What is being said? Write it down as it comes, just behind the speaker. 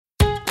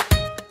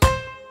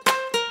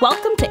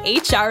Welcome to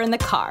HR in the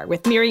Car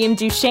with Miriam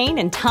Duchesne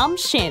and Tom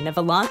Shin of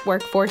Allant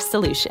Workforce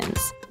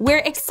Solutions, where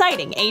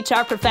exciting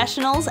HR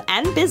professionals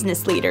and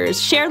business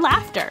leaders share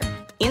laughter,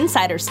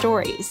 insider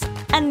stories,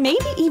 and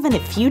maybe even a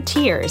few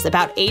tears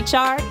about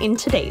HR in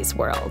today's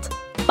world.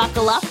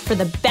 Buckle up for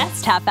the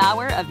best half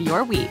hour of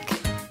your week.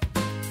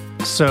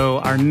 So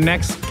our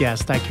next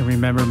guest I can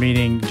remember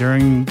meeting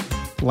during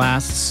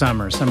last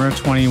summer of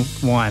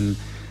 21,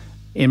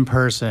 in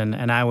person,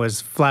 and I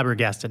was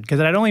flabbergasted because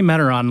I'd only met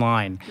her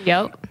online.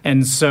 Yep.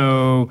 And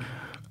so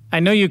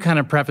I know you kind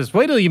of prefaced,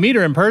 wait till you meet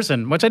her in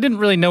person, which I didn't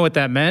really know what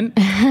that meant.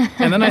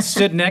 And then I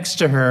stood next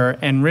to her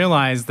and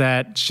realized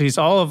that she's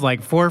all of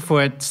like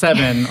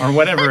 4'7" or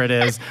whatever it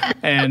is.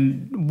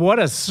 And what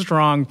a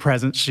strong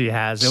presence she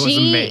has. It was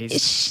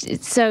amazing.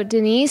 So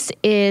Denise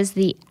is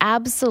the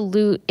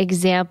absolute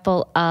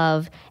example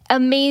of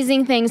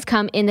amazing things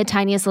come in the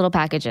tiniest little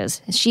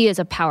packages. She is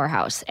a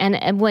powerhouse.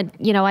 And when,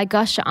 I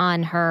gush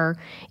on her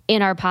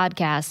in our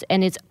podcast,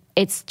 and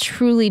it's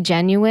truly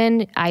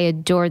genuine. I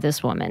adore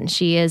this woman.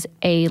 She is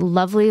a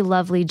lovely,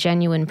 lovely,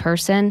 genuine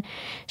person.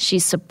 She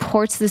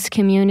supports this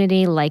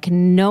community like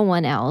no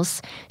one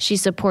else. She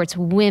supports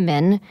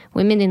women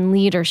in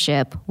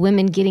leadership,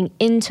 women getting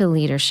into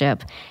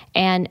leadership.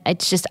 And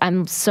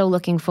I'm so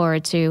looking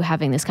forward to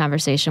having this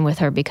conversation with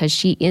her because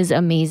she is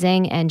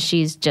amazing and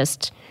she's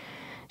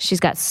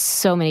got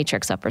so many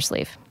tricks up her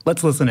sleeve.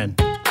 Let's listen in.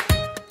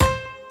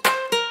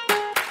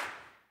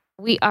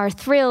 We are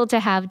thrilled to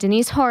have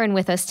Denise Horan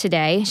with us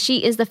today.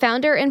 She is the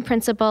founder and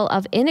principal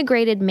of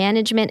Integrated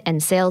Management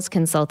and Sales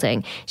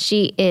Consulting.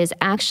 She is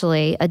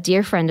actually a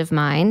dear friend of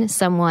mine,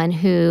 someone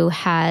who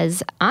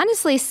has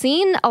honestly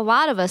seen a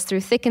lot of us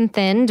through thick and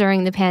thin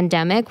during the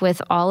pandemic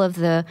with all of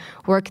the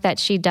work that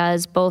she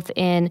does, both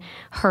in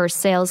her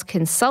sales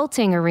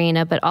consulting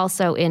arena, but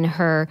also in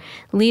her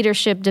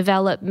leadership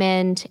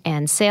development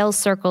and sales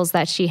circles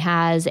that she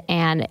has.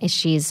 And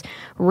she's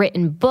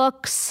written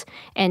books,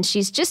 and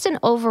she's just an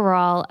overall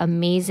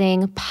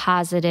amazing,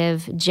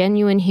 positive,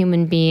 genuine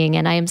human being.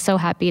 And I am so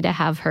happy to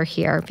have her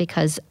here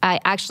because I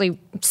actually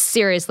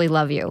seriously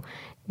love you.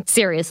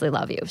 Seriously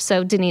love you.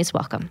 So Denise,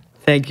 welcome.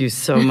 Thank you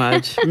so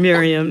much,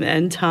 Miriam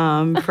and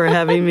Tom, for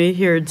having me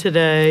here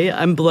today.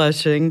 I'm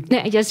blushing.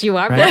 Yes, you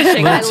are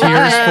blushing. I love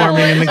tears it.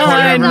 forming in the corner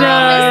I of her eye.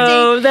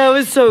 know. That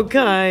was so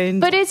kind.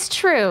 But it's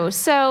true.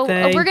 So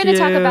we're going to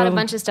talk about a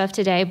bunch of stuff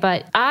today,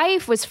 but I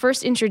was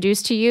first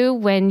introduced to you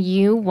when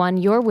you won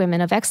your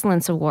Women of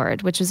Excellence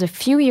Award, which was a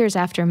few years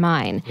after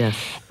mine. Yes.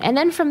 And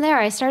then from there,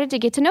 I started to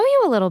get to know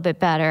you a little bit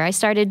better. I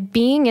started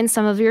being in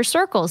some of your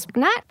circles,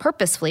 not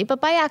purposefully, but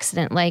by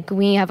accident. Like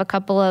we have a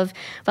couple of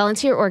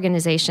volunteer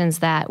organizations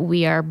that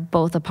we are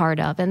both a part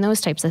of and those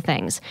types of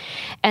things.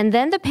 And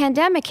then the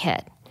pandemic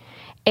hit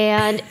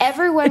and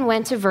everyone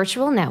went to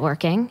virtual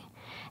networking,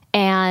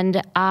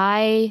 and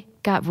I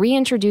got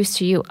reintroduced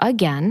to you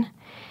again,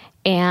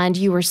 and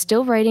you were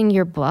still writing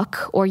your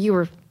book, or you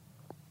were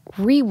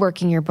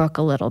reworking your book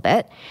a little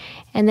bit.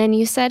 And then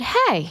you said,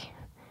 hey,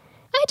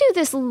 I do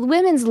this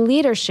women's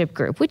leadership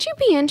group. Would you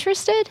be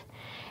interested?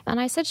 And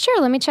I said,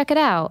 sure, let me check it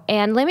out.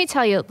 And let me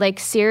tell you,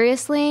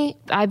 seriously,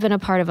 I've been a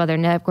part of other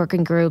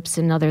networking groups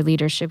and other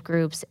leadership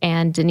groups,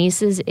 and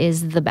Denise's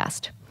is the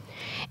best.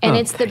 And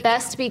it's the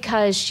best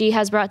because she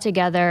has brought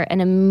together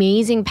an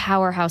amazing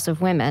powerhouse of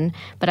women.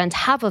 But on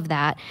top of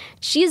that,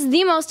 she is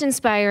the most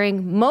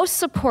inspiring, most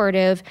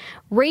supportive,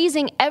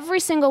 raising every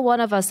single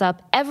one of us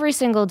up every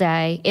single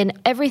day in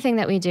everything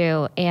that we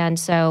do. And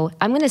so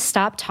I'm going to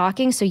stop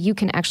talking so you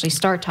can actually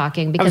start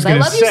talking because I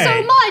love you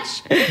so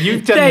much.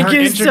 You've done Thank her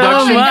you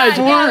introduction so much.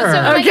 for her.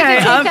 So okay,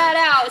 take that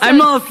out. So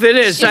I'm all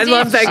finished. I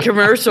love that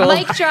commercial.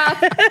 Mic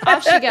drop,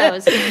 off she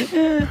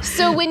goes.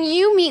 So when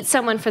you meet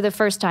someone for the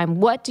first time,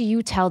 what do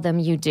you tell them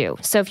you do?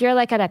 So if you're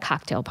at a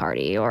cocktail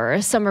party or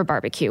a summer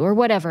barbecue or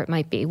whatever it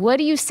might be, what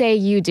do you say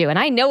you do? And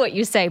I know what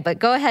you say, but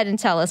go ahead and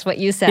tell us what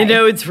you say.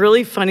 It's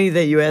really funny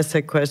that you asked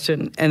that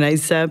question. And I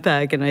sat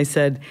back and I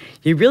said,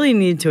 you really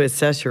need to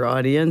assess your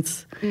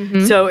audience.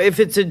 Mm-hmm. So if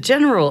it's a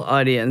general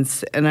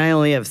audience and I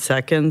only have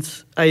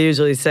seconds, I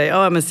usually say,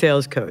 I'm a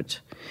sales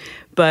coach.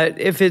 But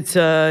if it's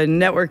a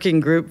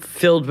networking group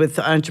filled with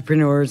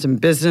entrepreneurs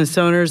and business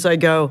owners, I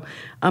go,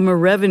 I'm a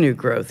revenue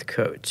growth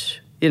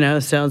coach.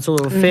 Sounds a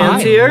little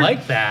fancier. I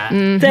like that.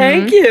 Mm-hmm.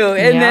 Thank you.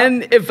 And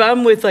then if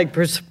I'm with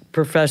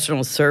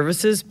professional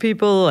services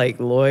people, like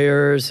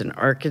lawyers and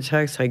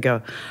architects, I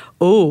go,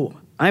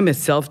 I'm a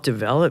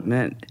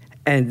self-development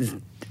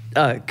and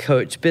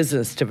coach,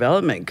 business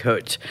development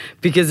coach,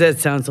 because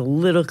that sounds a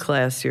little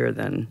classier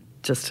than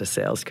just a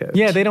sales coach.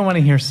 Yeah, they don't want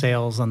to hear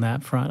sales on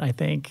that front, I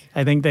think.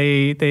 I think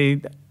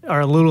they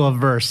are a little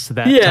averse to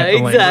that type of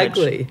language.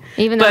 Exactly.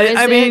 Even though it's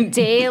a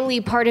daily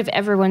part of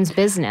everyone's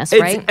business,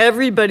 right? It's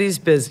everybody's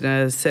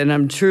business, and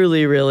I'm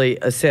truly, really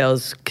a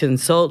sales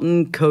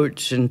consultant,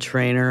 coach, and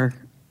trainer,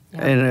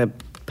 and a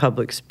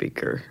public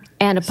speaker.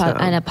 And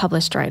a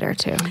published writer,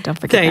 too. Don't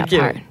forget that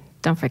part.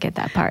 Don't forget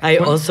that part. I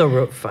also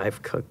wrote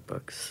 5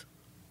 cookbooks.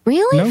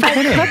 Really? No 5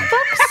 kidding.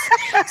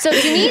 cookbooks? So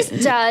Denise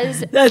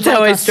does That's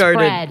how I started.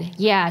 Spread.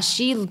 Yeah,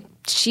 she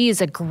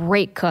she's a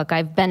great cook.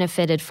 I've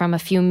benefited from a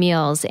few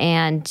meals,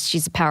 and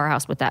she's a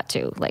powerhouse with that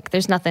too. Like,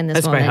 there's nothing this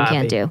That's my woman hobby.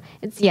 can't do.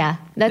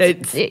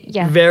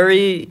 It's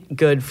very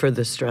good for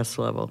the stress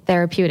level.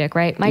 Therapeutic,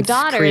 right? My It's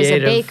daughter is a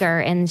creative. baker,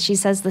 and she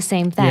says the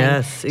same thing.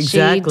 Yes,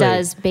 exactly. She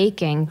does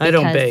baking. I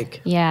don't because-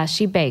 bake. Yeah,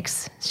 she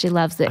bakes. She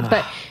loves it,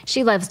 but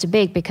she loves to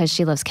bake because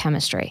she loves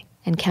chemistry.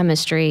 And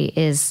chemistry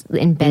is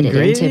embedded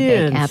into baking.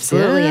 Ingredients,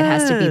 Absolutely. It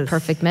has to be yes.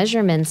 perfect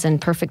measurements and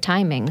perfect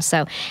timing.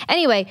 So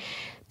anyway,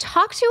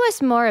 talk to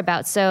us more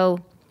about, so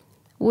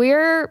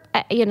we're,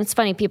 it's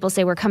funny, people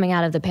say we're coming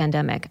out of the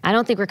pandemic. I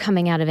don't think we're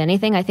coming out of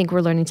anything. I think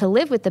we're learning to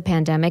live with the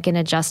pandemic and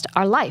adjust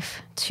our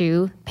life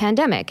to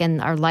pandemic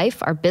and our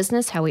life, our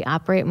business, how we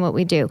operate and what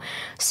we do.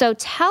 So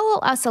tell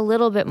us a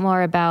little bit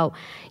more about,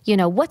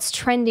 what's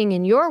trending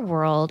in your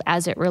world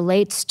as it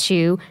relates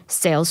to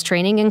sales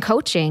training and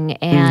coaching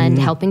and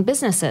helping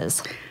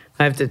businesses.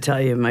 I have to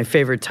tell you, my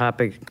favorite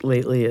topic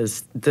lately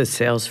is the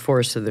sales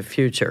force of the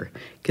future,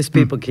 because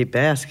people keep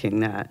asking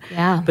that.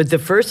 Yeah. But the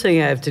first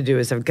thing I have to do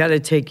is I've got to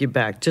take you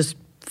back. Just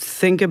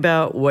think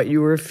about what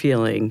you were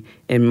feeling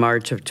in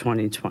March of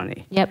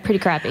 2020. Yep, pretty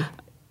crappy.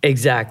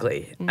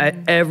 Exactly.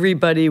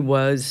 Everybody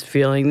was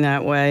feeling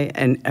that way,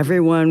 and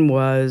everyone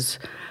was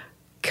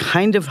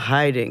kind of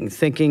hiding,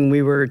 thinking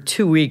we were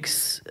 2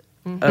 weeks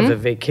of a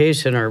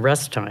vacation or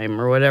rest time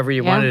or whatever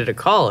you wanted to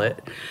call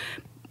it,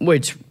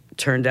 which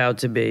turned out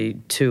to be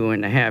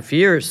 2.5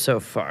 years so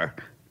far.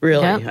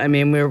 Really, Yep. I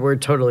mean, we're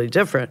totally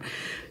different.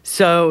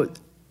 So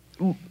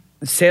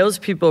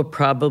salespeople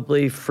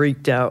probably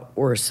freaked out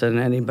worse than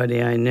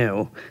anybody I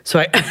knew.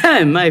 So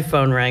my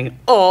phone rang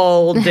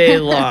all day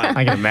long.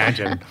 I can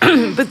imagine.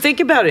 But think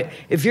about it.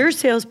 If you're a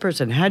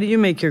salesperson, how do you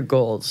make your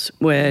goals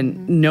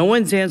when no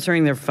one's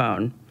answering their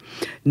phone,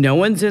 no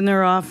one's in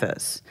their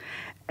office,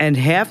 and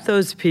half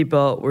those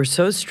people were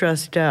so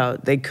stressed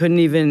out they couldn't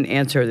even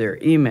answer their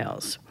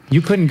emails?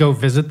 You couldn't go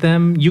visit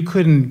them. You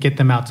couldn't get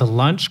them out to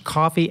lunch,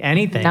 coffee,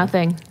 anything.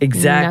 Nothing.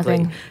 Exactly.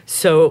 Nothing.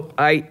 So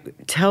I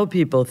tell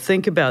people,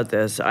 think about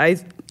this.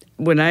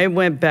 When I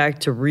went back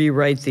to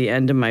rewrite the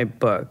end of my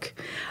book,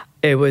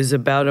 it was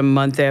about a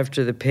month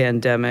after the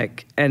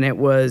pandemic, and it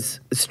was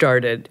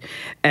started.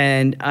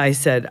 And I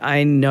said,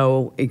 I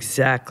know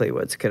exactly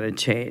what's going to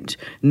change.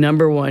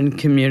 Number one,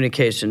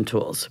 communication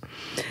tools.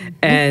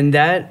 And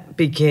that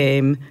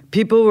became,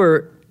 people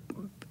were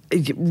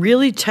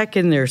really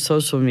checking their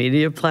social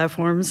media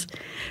platforms.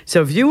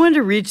 So if you want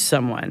to reach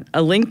someone,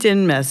 a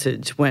LinkedIn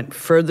message went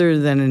further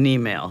than an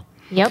email.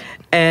 Yep.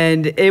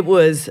 And it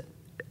was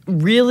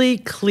really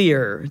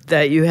clear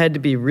that you had to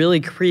be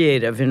really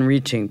creative in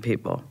reaching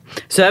people.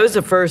 So that was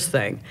the first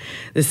thing.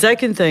 The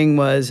second thing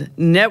was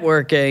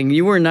networking.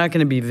 You were not going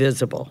to be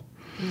visible.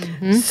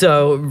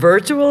 So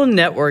virtual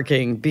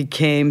networking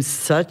became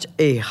such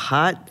a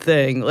hot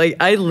thing. Like,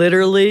 I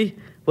literally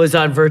was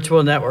on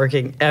virtual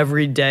networking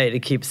every day to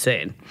keep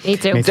sane. Me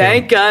too. Me too.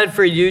 Thank God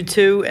for you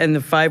two and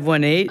the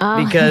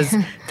 518, because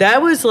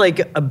that was like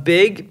a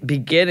big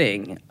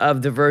beginning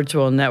of the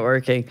virtual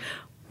networking.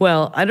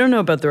 Well, I don't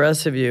know about the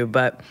rest of you,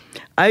 but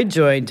I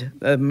joined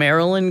the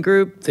Maryland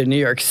group, the New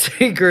York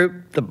City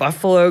group, the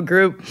Buffalo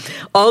group,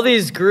 all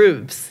these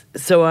groups.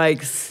 So I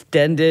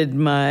extended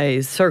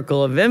my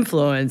circle of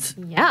influence.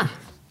 Yeah.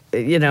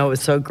 It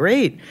was so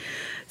great.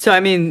 So, I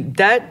mean,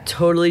 that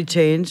totally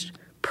changed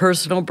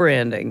personal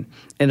branding.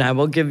 And I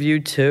will give you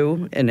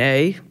two an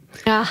A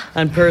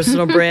on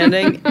personal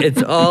branding.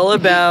 It's all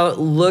about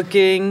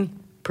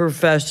looking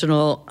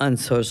professional on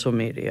social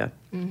media.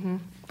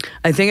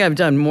 I think I've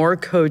done more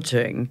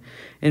coaching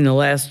in the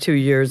last 2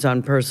 years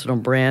on personal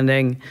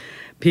branding.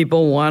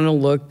 People want to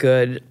look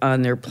good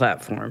on their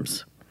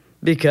platforms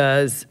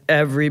because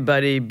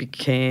everybody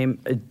became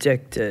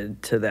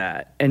addicted to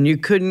that. And you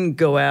couldn't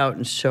go out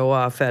and show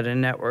off at a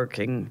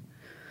networking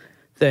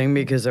thing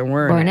because there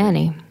weren't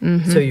any.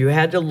 So you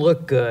had to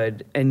look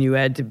good, and you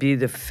had to be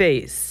the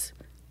face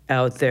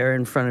out there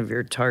in front of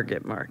your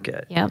target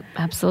market. Yep,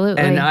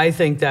 absolutely. And I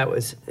think that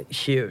was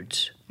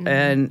huge.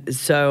 And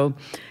so,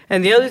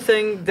 and the other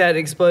thing that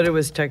exploded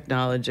was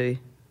technology.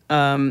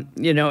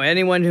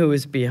 Anyone who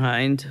was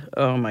behind,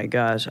 oh my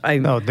gosh.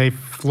 They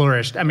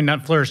flourished. I mean,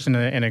 not flourished in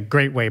a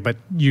great way, but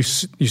you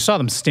saw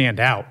them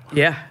stand out.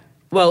 Yeah.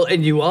 Well,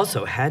 and you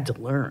also had to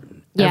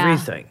learn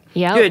everything.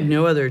 Yep. You had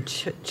no other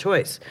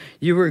choice.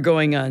 You were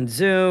going on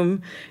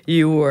Zoom.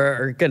 You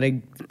were going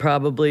to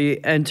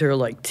probably enter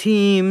like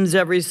Teams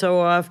every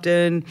so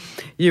often.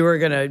 You were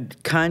going to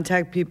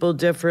contact people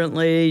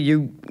differently.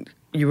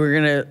 You were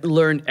going to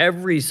learn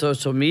every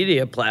social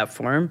media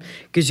platform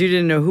because you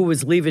didn't know who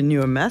was leaving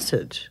you a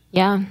message.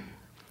 Yeah.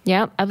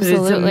 Yep, But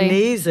absolutely. it's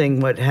amazing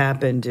what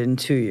happened in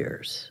 2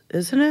 years,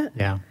 isn't it?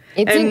 Yeah.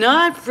 And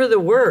not for the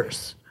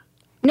worse.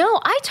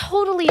 No, I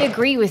totally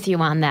agree with you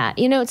on that.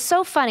 It's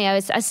so funny. I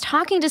was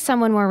talking to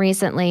someone more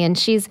recently, and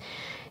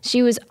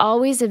she was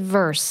always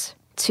adverse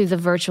to the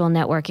virtual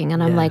networking,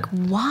 and I'm like,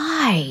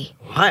 why?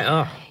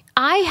 Why?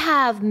 I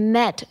have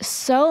met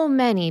so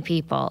many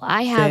people.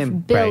 I have Same.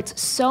 built Right.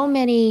 so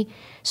many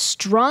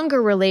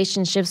stronger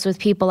relationships with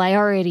people I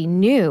already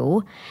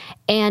knew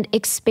and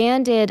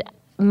expanded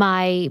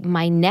my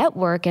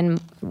network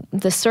and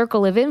the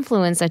circle of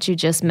influence that you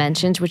just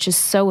mentioned, which is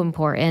so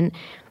important,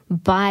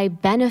 by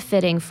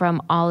benefiting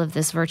from all of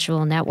this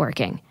virtual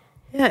networking.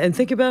 Yeah, and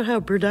think about how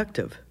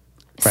productive.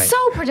 Right. So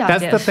productive.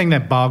 That's the thing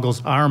that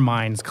boggles our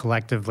minds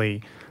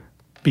collectively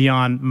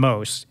beyond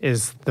most,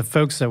 is the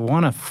folks that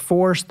want to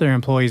force their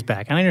employees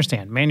back. And I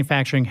understand,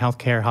 manufacturing,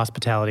 healthcare,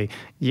 hospitality,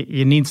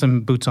 you need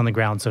some boots on the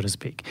ground, so to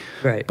speak.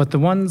 Right. But the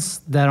ones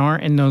that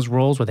aren't in those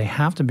roles where they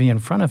have to be in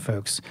front of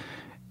folks,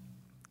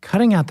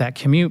 cutting out that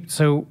commute.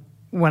 So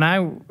when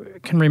I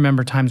can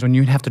remember times when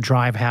you'd have to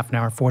drive half an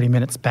hour, 40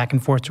 minutes back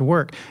and forth to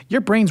work,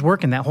 your brain's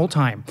working that whole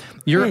time.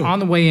 You're Right. on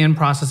the way in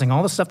processing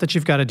all the stuff that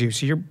you've got to do.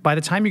 So by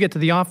the time you get to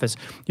the office,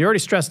 you're already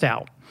stressed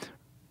out,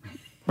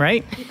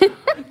 right?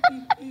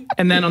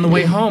 And then on the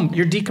way home,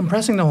 you're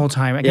decompressing the whole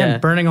time. Again,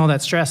 burning all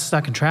that stress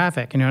stuck in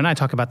traffic. And I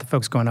talk about the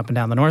folks going up and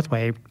down the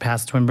Northway,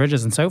 past Twin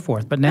Bridges and so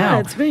forth. But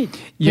now, that's me.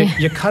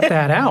 You cut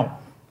that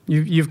out.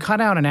 You've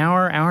cut out an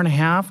hour and a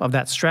half of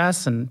that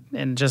stress and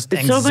just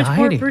It's anxiety. so much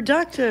more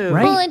productive.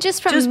 Right. Well, and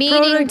just from meeting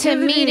to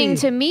productivity. meeting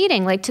to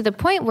meeting, like to the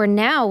point where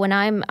now when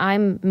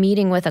I'm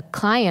meeting with a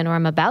client or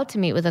I'm about to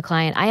meet with a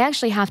client, I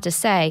actually have to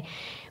say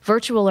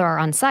virtual or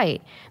on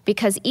site,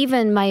 because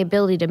even my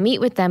ability to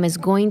meet with them is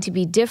going to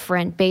be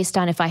different based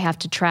on if I have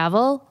to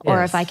travel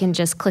or Yes. if I can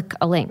just click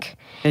a link.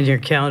 And your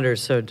calendar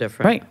is so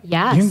different. Right.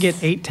 Yes. You can get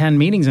 8-10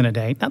 meetings in a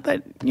day. Not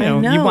that you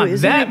I know, you want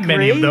isn't that it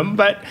many of great? them,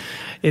 but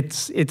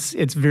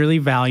it's really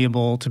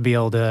valuable to be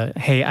able to,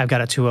 hey, I've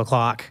got a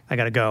 2:00, I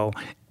got to go,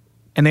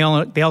 and they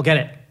all get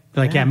it.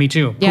 They're like, yeah, me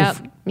too. Yep.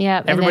 Poof. Yep.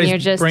 And then Everybody's you're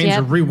just brains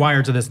yep. are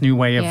rewired to this new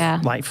way of Yeah.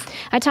 life.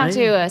 I talked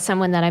to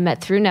someone that I met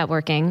through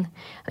networking,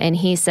 and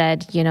he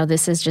said,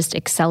 this has just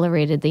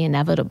accelerated the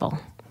inevitable.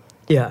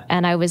 Yeah.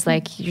 And I was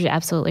like, you're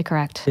absolutely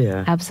correct.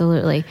 Yeah.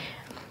 Absolutely.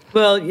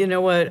 Well, you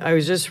know what? I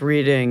was just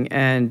reading,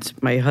 and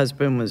my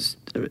husband was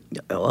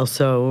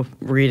also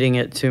reading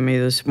it to me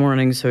this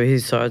morning, so he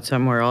saw it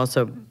somewhere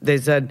also. They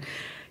said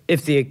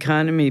if the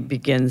economy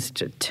begins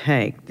to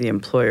tank, the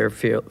employer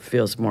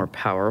feels more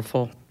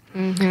powerful.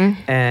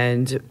 Mm-hmm.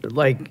 And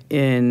like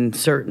in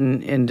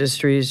certain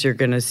industries, you're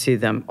going to see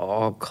them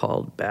all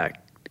called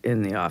back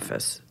in the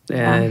office,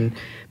 and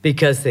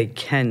because they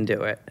can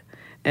do it.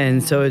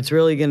 And so it's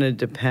really going to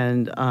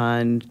depend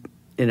on,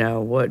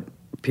 what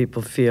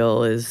people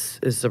feel is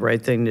the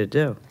right thing to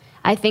do.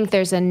 I think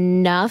there's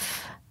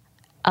enough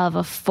of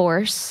a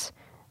force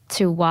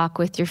to walk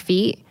with your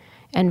feet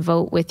and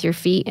vote with your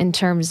feet in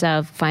terms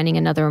of finding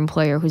another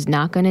employer who's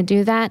not going to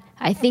do that.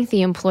 I think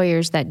the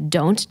employers that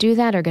don't do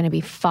that are going to be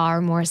far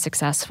more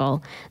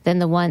successful than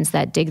the ones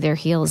that dig their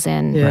heels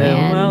in. Yeah,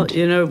 And,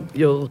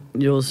 well,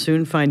 you'll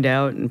soon find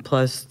out, and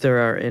plus there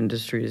are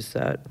industries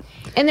that.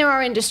 and there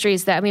are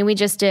industries that,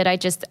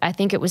 I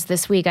think it was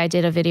this week, I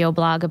did a video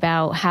blog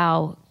about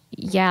how,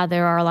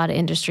 there are a lot of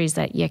industries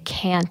that you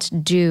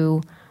can't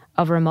do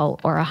a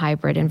remote or a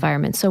hybrid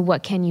environment. So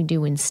what can you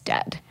do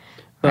instead?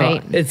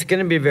 Right. Well, it's going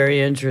to be very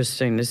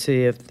interesting to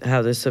see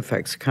how this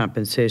affects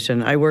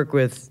compensation. I work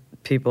with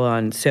people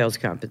on sales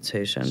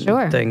compensation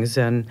things,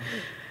 and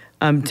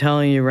I'm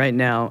telling you right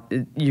now,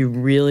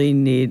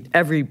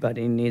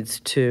 everybody needs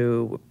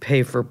to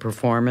pay for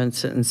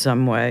performance in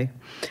some way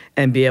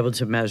and be able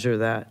to measure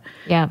that.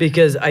 Yeah.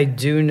 Because I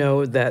do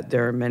know that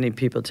there are many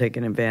people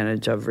taking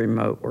advantage of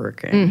remote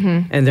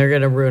working, and they're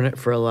going to ruin it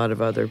for a lot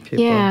of other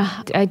people.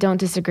 Yeah, I don't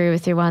disagree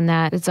with you on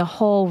that. It's a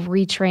whole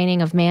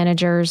retraining of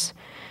managers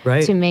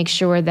Right. to make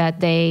sure that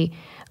they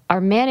are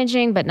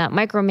managing but not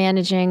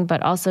micromanaging,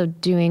 but also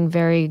doing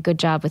very good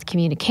job with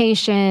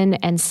communication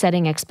and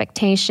setting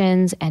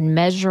expectations and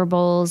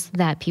measurables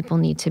that people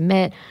need to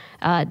meet,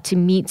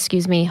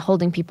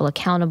 holding people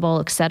accountable,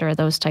 et cetera,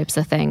 those types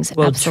of things.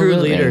 Well,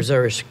 Absolutely. true leaders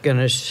are going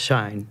to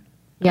shine.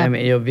 Yeah. I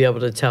mean, you'll be able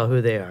to tell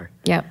who they are.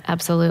 Yep,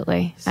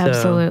 absolutely.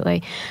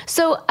 Absolutely.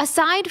 So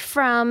aside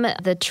from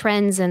the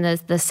trends and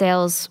the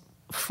sales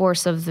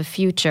force of the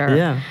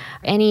future,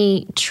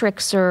 any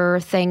tricks or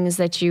things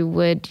that you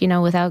would,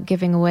 without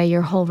giving away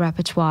your whole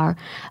repertoire,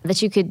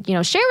 that you could,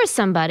 share with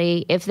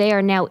somebody if they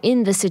are now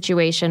in the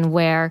situation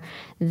where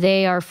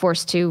they are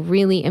forced to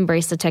really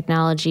embrace the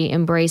technology,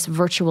 embrace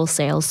virtual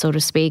sales, so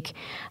to speak?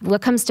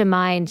 What comes to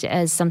mind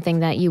as something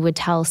that you would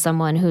tell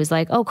someone who's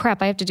like, oh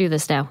crap, I have to do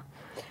this now?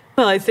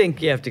 Well, I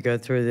think you have to go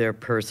through their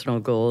personal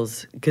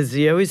goals, because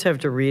you always have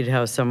to read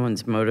how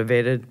someone's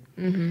motivated.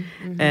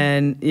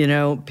 And,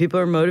 people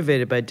are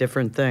motivated by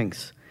different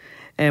things.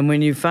 And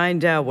when you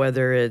find out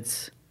whether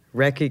it's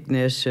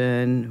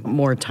recognition,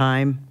 more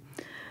time,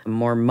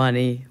 more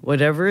money,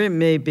 whatever it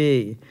may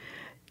be,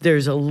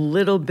 there's a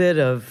little bit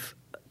of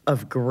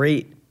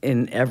great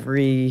in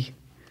every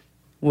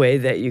way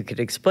that you could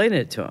explain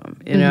it to them.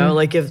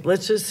 Like if,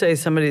 let's just say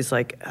somebody's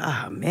like,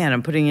 oh man,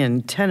 I'm putting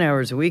in 10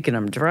 hours a week and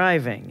I'm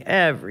driving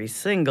every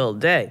single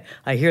day.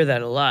 I hear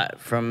that a lot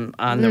from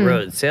on the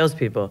road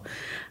salespeople.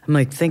 I'm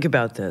like, think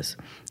about this.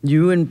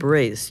 You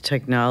embrace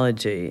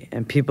technology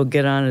and people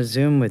get on a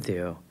Zoom with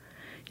you.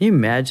 Can you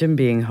imagine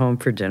being home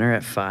for dinner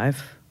at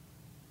 5?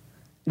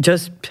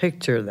 Just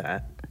picture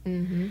that.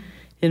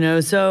 You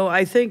know, so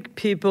I think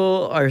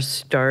people are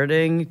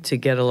starting to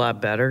get a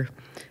lot better.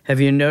 Have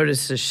you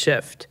noticed a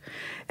shift?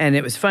 And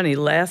it was funny,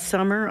 last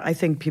summer, I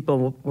think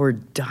people were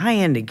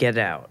dying to get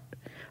out.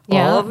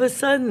 Yeah. All of a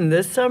sudden,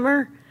 this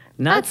summer,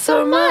 not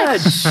so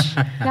much.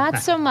 Not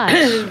so much.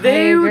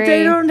 They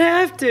agree. don't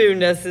have to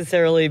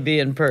necessarily be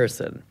in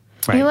person.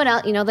 You know what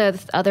else? You know, the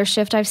other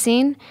shift I've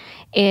seen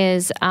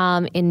is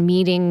in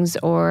meetings,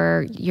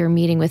 or you're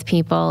meeting with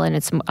people and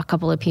it's a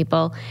couple of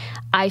people.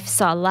 I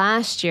saw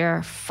last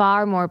year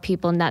far more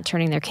people not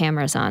turning their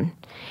cameras on.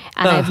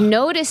 And I've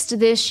noticed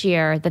this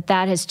year that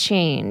has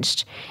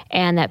changed,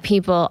 and that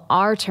people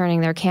are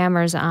turning their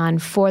cameras on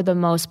for the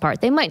most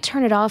part. They might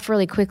turn it off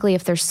really quickly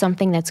if there's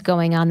something that's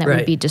going on that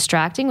would be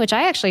distracting, which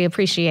I actually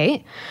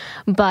appreciate.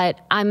 But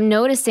I'm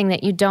noticing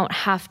that you don't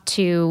have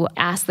to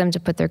ask them to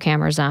put their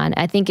cameras on.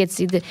 I think it's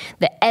the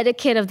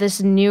etiquette of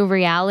this new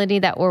reality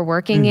that we're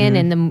working in,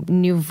 and the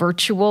new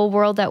virtual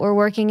world that we're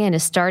working in,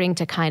 is starting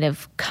to kind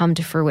of come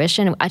to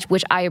fruition,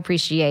 which I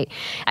appreciate.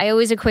 I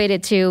always equate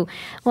it to,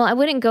 well, I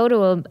wouldn't go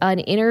to an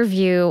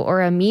interview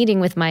or a meeting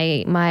with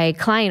my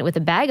client with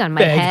a bag on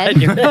my head.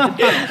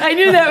 I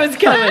knew that was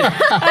coming.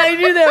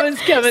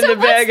 So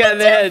the bag what's on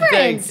the head.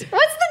 Thanks.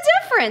 What's the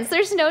difference?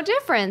 There's no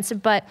difference.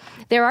 But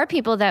there are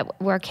people that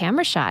were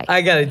camera shy.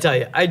 I got to tell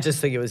you, I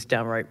just think it was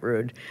downright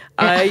rude.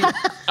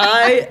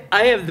 I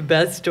have the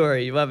best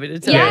story. You want me to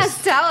tell you?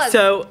 Yes, tell us.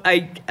 So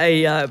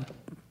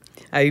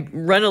I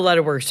run a lot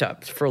of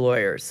workshops for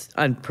lawyers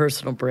on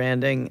personal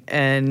branding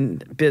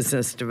and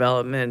business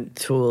development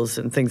tools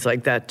and things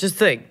like that. Just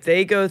think,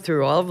 they go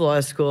through all of law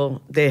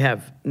school. They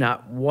have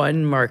not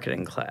one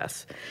marketing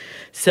class.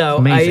 So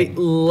Amazing. I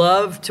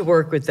love to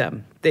work with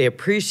them. They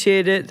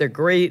appreciate it. They're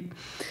great.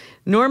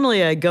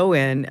 Normally I go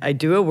in, I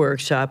do a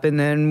workshop, and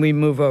then we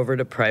move over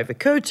to private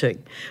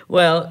coaching.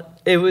 Well,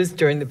 it was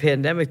during the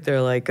pandemic.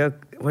 They're like, oh,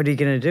 what are you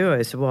going to do?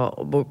 I said,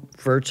 well, we're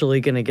virtually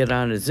going to get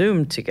on a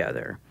Zoom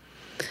together.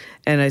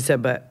 And I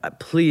said, but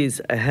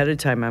please, ahead of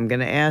time, I'm going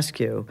to ask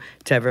you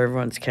to have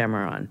everyone's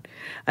camera on.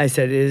 I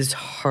said, it is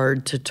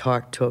hard to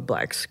talk to a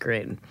black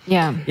screen.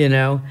 Yeah. You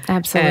know?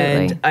 Absolutely.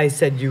 And I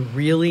said, you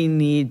really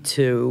need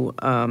to,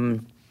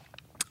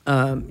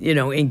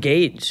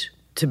 engage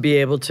to be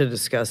able to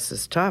discuss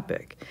this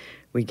topic.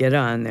 We get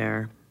on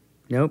there.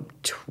 Nope.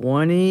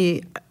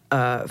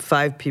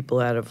 25 people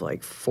out of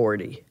like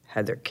 40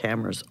 had their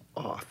cameras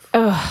off.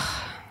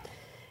 Ugh.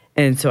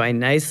 And so I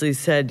nicely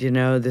said,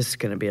 this is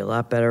going to be a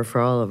lot better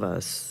for all of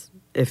us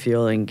if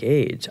you'll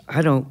engage.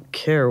 I don't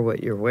care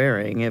what you're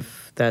wearing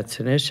if that's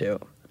an issue.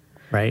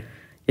 Right.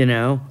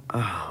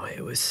 Oh,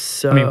 it was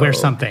so... I mean, wear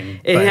something.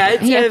 It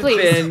had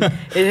please.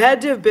 It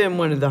had to have been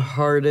one of the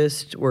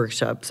hardest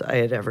workshops I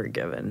had ever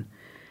given.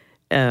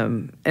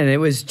 And it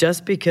was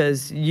just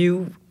because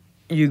you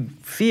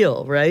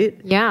feel, right?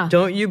 Yeah.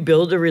 Don't you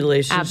build a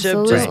relationship just by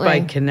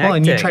Absolutely. connecting? Well,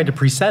 and you tried to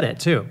preset it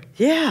too.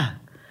 Yeah.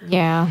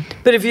 Yeah.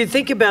 But if you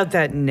think about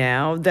that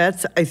now,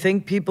 I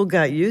think people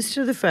got used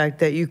to the fact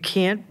that you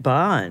can't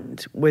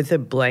bond with a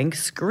blank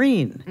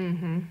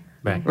screen.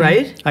 Right.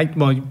 Right?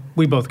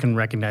 We both can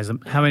recognize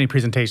them. How many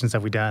presentations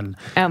have we done?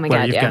 Oh my where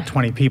God, you've yeah. got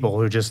 20 people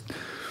who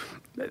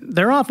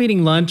they're off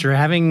eating lunch or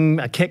having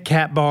a Kit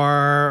Kat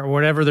bar or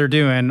whatever they're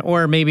doing,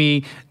 or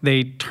maybe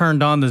they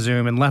turned on the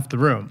Zoom and left the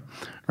room,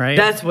 right?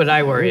 That's what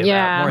I worry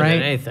Yeah. about more Right.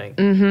 than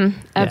anything.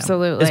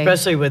 Absolutely.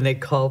 Especially when they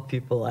call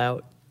people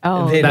out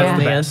Oh, and they That's don't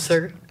the best.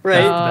 answer.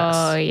 Right?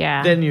 Oh,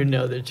 yeah. Then you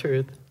know the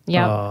truth.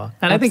 Yep.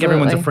 And I think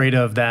everyone's Absolutely. afraid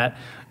of that.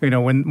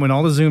 When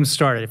all the Zooms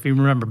started, if you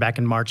remember back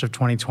in March of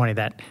 2020,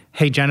 that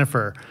Hey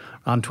Jennifer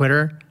on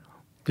Twitter,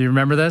 do you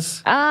remember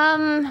this?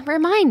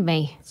 Remind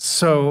me.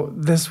 So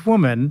this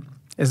woman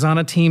is on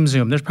a team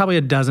Zoom. There's probably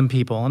a dozen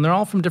people, and they're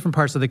all from different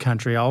parts of the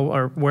country,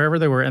 or wherever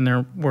they were in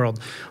their world.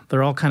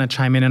 They're all kind of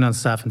chiming in on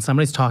stuff, and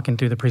somebody's talking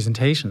through the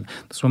presentation.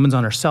 This woman's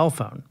on her cell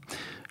phone.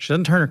 She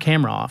doesn't turn her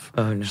camera off.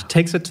 Oh, no. She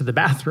takes it to the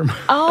bathroom.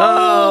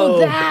 Oh,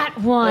 that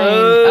one.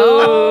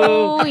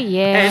 Oh,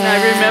 yeah. And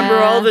I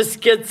remember all the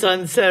skits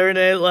on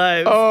Saturday Night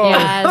Live.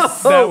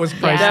 Yes. That was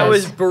priceless. That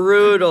was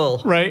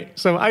brutal. Right.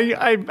 So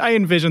I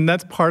envision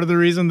that's part of the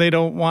reason they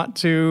don't want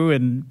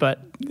to.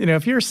 But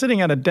if you're sitting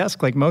at a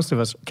desk like most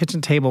of us,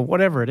 kitchen table,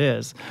 whatever it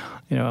is,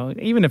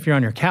 even if you're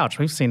on your couch,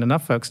 we've seen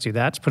enough folks do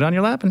that. Just put it on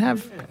your lap and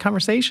have a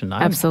conversation.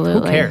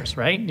 Absolutely. Who cares,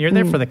 right? You're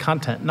there for the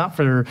content, not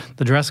for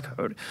the dress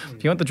code.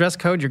 If you want the dress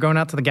code, you're going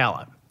out to the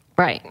gala.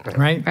 Right.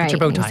 Right? Put your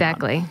bow tie on.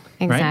 Exactly. Right?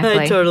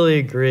 Exactly. I totally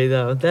agree,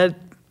 though. That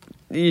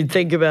you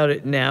think about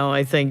it now,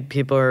 I think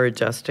people are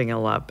adjusting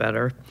a lot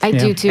better. I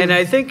do too. And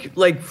I think,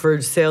 like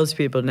for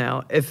salespeople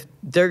now, if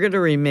they're going to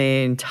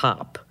remain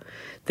top,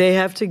 they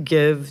have to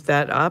give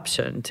that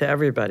option to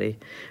everybody.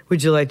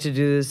 Would you like to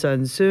do this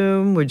on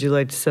Zoom? Would you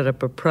like to set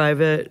up a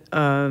private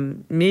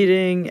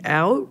meeting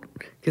out?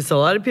 Because a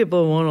lot of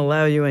people won't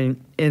allow you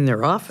in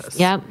their office.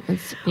 Yep.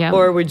 Yep.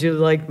 Or would you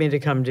like me to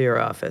come to your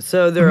office?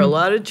 So there are a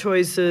lot of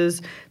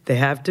choices. They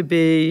have to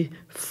be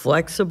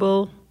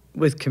flexible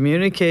with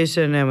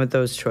communication and with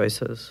those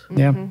choices.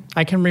 Yeah.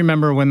 I can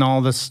remember when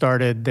all this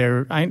started.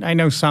 I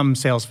know some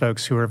sales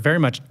folks who are very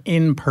much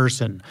in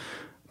person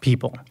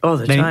people all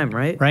the time,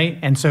 right? Right,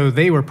 and so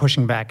they were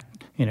pushing back,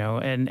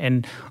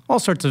 and all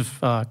sorts of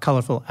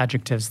colorful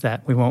adjectives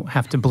that we won't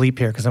have to bleep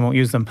here because I won't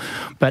use them,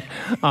 but.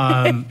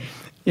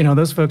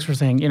 Those folks were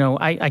saying,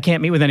 I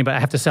can't meet with anybody. I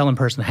have to sell in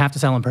person, have to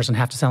sell in person,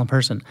 have to sell in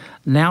person.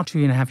 Now,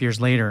 2.5 years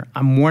later,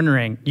 I'm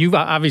wondering, you've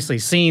obviously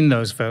seen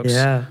those folks.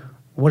 Yeah.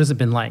 What has it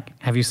been like?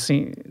 Have you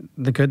seen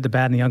the good, the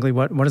bad, and the ugly?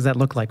 What does that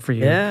look like for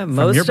you? Yeah, from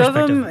most your of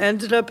perspective? them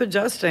ended up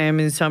adjusting. I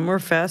mean, some were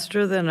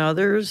faster than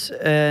others,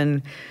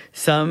 and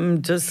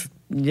some just,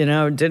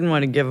 didn't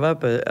want to give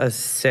up a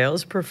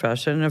sales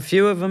profession. A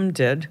few of them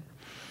did,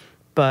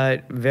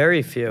 but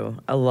very few.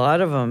 A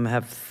lot of them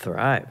have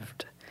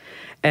thrived.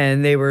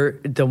 And they were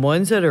the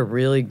ones that are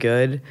really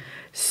good,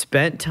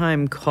 spent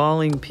time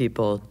calling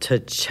people to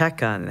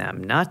check on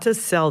them, not to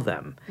sell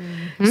them.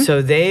 Mm-hmm.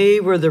 So they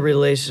were the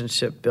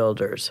relationship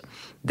builders.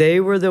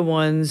 They were the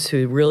ones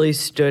who really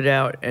stood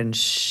out, and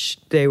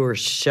they were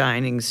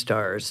shining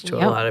stars to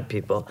a lot of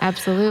people.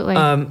 Absolutely.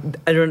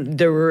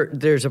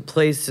 There's a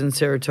place in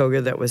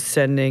Saratoga that was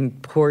sending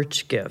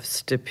porch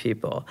gifts to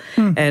people,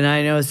 and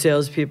I know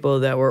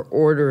salespeople that were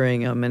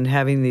ordering them and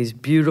having these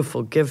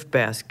beautiful gift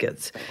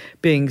baskets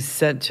being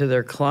sent to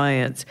their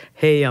clients.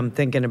 Hey, I'm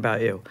thinking about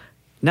you.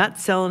 Not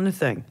selling a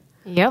thing.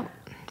 Yep,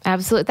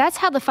 absolutely. That's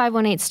how the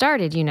 518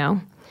 started,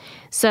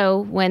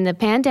 So when the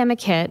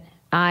pandemic hit,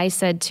 I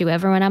said to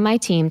everyone on my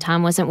team,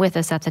 Tom wasn't with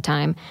us at the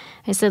time,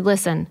 I said,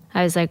 listen,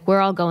 I was like, we're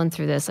all going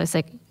through this. I was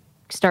like,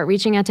 start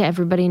reaching out to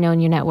everybody you know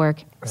in your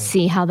network,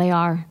 see how they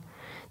are.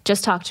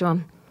 Just talk to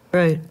them.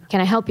 Right.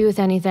 Can I help you with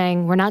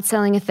anything? We're not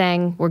selling a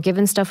thing. We're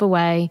giving stuff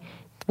away.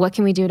 What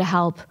can we do to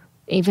help?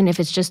 Even if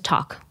it's just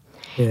talk.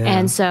 Yeah.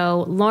 And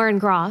so Lauren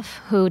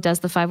Groff, who does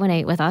the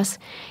 518 with us,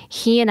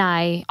 he and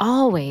I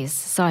always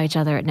saw each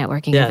other at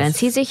networking events.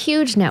 He's a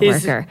huge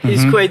networker.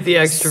 He's quite the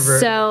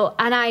extrovert. So,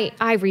 and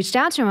I reached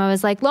out to him. I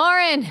was like,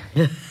 Lauren,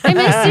 I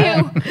miss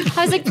you.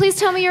 I was like, please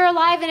tell me you're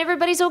alive and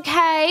everybody's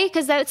okay.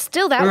 Because that was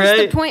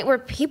the point where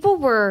people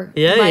were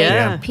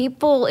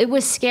people, it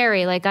was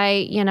scary. Like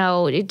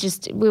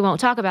we won't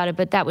talk about it,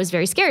 but that was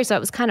very scary. So it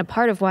was kind of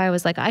part of why I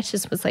was like,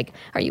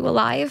 are you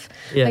alive?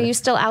 Yeah. Are you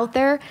still out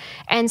there?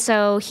 And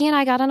so he and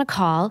I got on a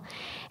call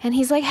and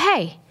he's like,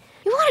 hey,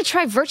 you want to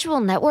try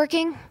virtual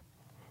networking?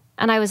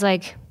 And I was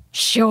like,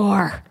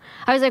 sure.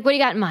 I was like, what do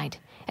you got in mind?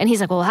 And he's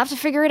like, well, we'll have to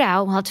figure it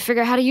out. We'll have to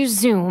figure out how to use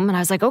Zoom. And I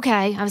was like,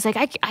 okay. I was like,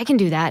 I can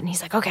do that. And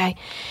he's like, okay.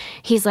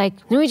 He's like,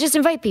 then we just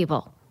invite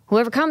people.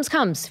 Whoever comes,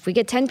 comes. If we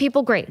get 10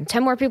 people, great. And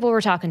 10 more people we're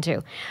talking to.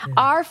 Yeah.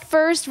 Our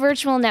first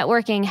virtual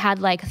networking had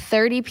like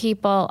 30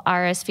 people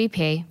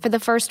RSVP for the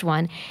first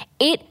one.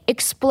 It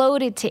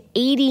exploded to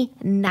 80,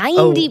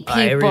 90 people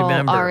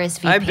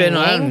RSVPing. I've been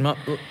on most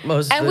of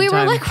the time. And we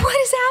were like, what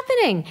is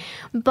happening?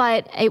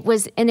 But it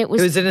was an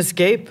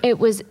escape. It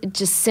was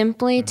just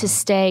simply to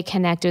stay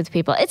connected with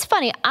people. It's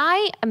funny.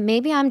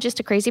 Maybe I'm just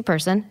a crazy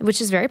person,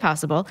 which is very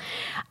possible.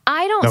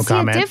 I don't see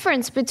a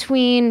difference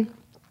between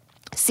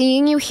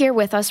seeing you here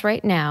with us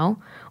right now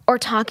or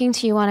talking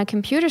to you on a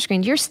computer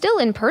screen. You're still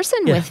in person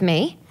with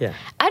me. Yeah.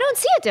 I don't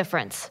see a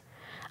difference.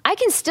 I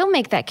can still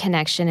make that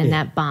connection and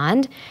that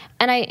bond.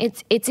 And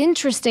it's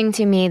interesting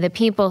to me the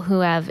people who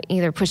have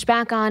either pushed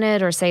back on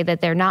it or say that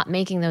they're not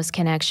making those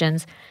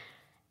connections.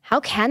 How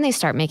can they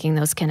start making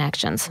those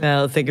connections?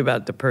 Well, think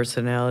about the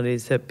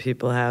personalities that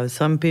people have.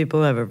 Some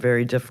people have a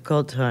very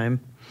difficult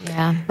time.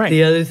 Yeah. Right.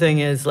 The other thing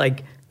is,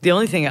 the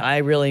only thing I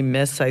really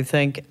miss, I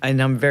think,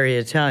 and I'm very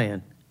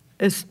Italian,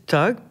 is to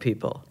hug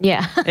people.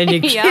 Yeah. And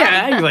you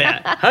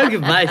can't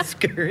hug my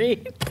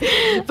screen.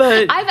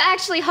 But I've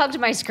actually hugged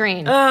my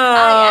screen. Oh,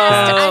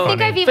 I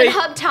think I've even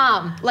hugged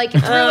Tom, through a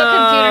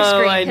computer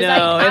screen. I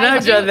know. And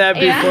I've done that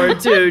before,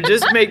 too.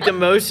 Just make the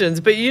motions.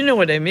 But you know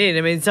what I mean.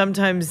 I mean,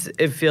 sometimes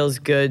it feels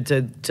good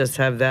to just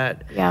have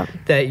that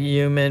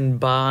human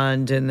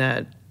bond and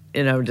that,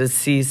 to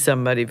see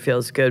somebody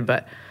feels good.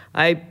 But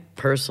I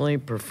personally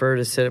prefer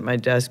to sit at my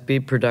desk, be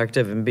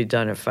productive, and be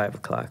done at 5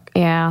 o'clock.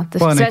 Yeah,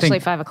 especially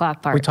 5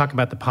 o'clock part. We talk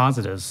about the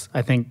positives.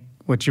 I think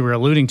what you were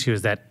alluding to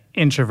is that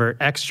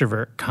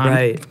introvert-extrovert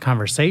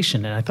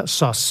conversation. And I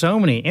saw so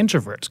many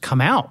introverts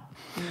come out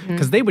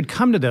because they would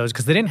come to those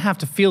because they didn't have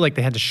to feel like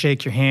they had to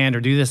shake your hand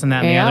or do this and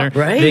that and the other.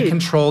 Right. They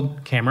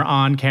controlled camera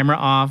on, camera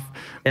off,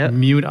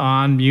 mute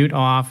on, mute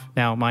off.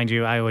 Now, mind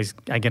you, I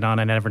get on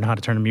and I never know how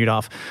to turn the mute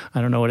off.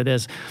 I don't know what it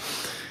is.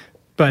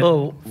 But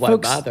why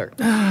folks, bother?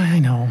 I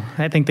know.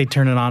 I think they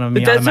turn it on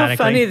me automatically. automatically. But that's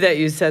so funny that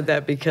you said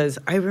that because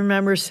I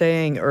remember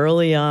saying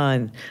early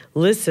on,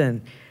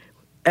 listen,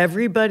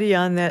 everybody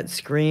on that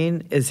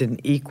screen is an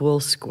equal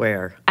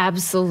square.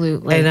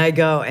 Absolutely. And I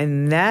go,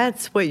 and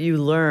that's what you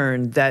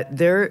learn, that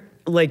they're,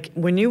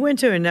 when you went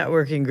to a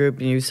networking group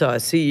and you saw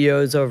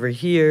CEOs over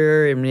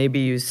here and maybe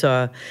you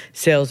saw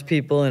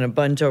salespeople and a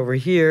bunch over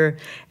here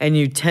and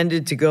you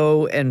tended to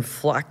go and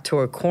flock to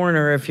a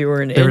corner if you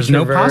were an introvert. There was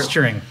no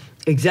posturing.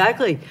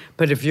 Exactly.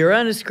 But if you're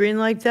on a screen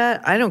like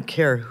that, I don't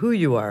care who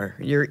you are.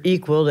 You're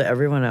equal to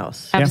everyone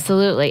else.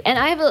 Absolutely. And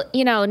I have,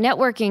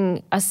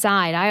 networking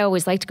aside, I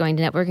always liked going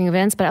to networking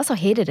events, but I also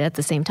hated it at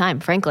the same time,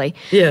 frankly.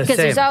 Yeah, because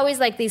there's same. always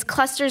like these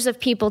clusters of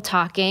people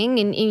talking,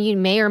 and you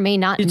may or may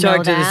not know them. You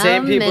talk to the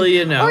same people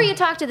you know. Or you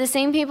talk to the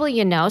same people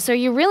you know. So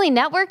you're really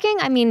networking?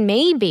 I mean,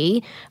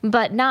 maybe,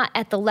 but not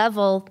at the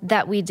level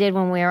that we did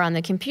when we were on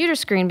the computer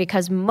screen,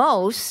 because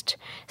most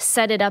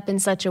set it up in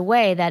such a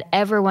way that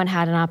everyone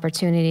had an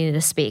opportunity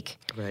to speak.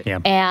 Right. Yeah.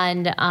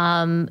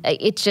 And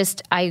it's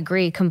just, I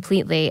agree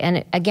completely.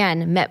 And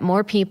again, met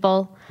more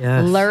people,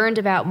 Yes. learned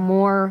about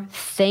more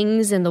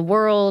things in the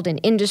world and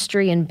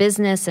industry and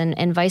business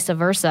and vice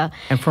versa.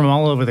 And from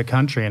all over the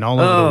country and all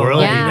over the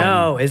world. yeah. even. I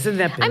know. Isn't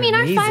that been I mean,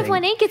 amazing? our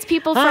 518 gets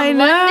people from I know,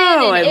 London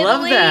and I love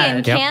Italy that.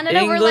 and Yep. Canada.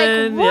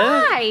 England, We're yeah.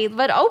 like, why?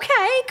 But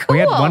okay, cool. We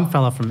had one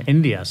fella from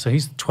India, so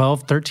he's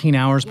 12, 13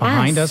 hours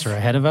behind Yes. us or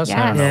ahead of us. I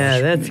don't Yes. know.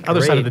 Yeah, that's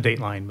Other side of great. the date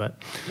line,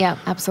 but Yeah,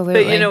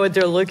 absolutely. But you know what?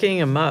 They're looking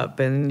them up,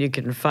 and you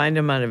can find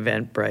them on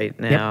Eventbrite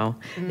now.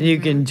 And you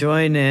can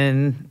join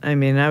in. I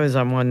mean, I was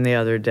on one the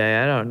other day.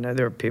 I don't know.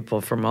 There were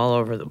people from all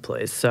over the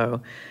place.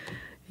 So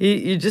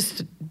you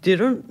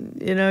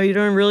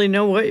don't really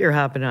know what you're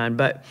hopping on.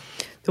 But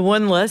the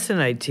one lesson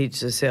I teach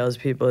the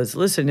salespeople is,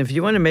 listen, if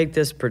you want to make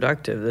this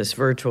productive, this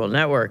virtual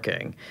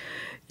networking,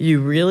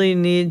 you really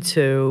need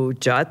to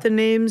jot the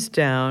names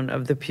down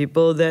of the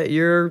people that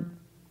you're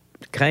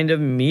kind of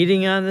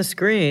meeting on the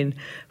screen,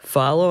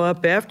 follow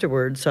up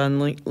afterwards on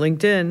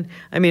LinkedIn.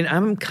 I mean,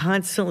 I'm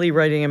constantly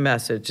writing a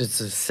message. It's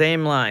the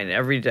same line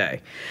every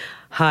day.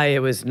 Hi, it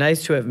was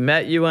nice to have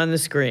met you on the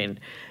screen.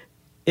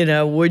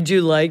 Would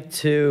you like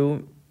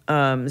to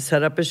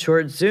set up a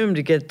short Zoom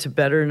to get to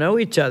better know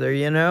each other,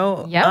 Yep.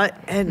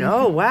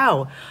 Oh,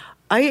 wow.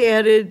 I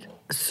added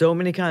so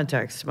many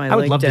contacts to my LinkedIn. I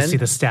would love to see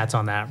the stats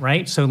on that,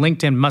 right? So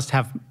LinkedIn must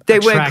have They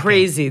went tracking.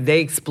 crazy.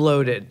 They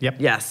exploded. Yep.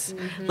 Yes.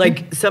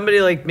 Like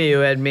somebody like me who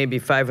had maybe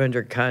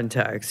 500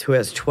 contacts who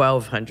has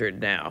 1,200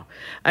 now.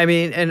 I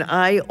mean, and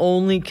I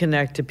only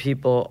connect to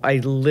people I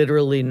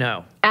literally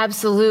know.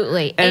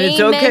 Absolutely. And it's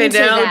Amen okay to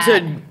now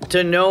that.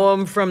 to know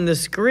them from the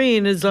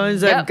screen as long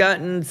as Yep. I've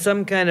gotten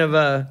some kind of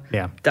a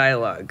Yeah.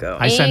 dialogue going.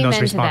 I send Amen those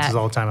to responses that.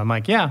 all the time. I'm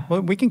like, yeah,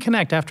 well, we can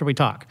connect after we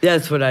talk.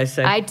 That's what I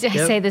say. I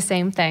Yep. say the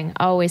same thing.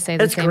 I always say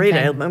the That's same great.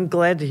 thing. I'm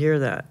glad to hear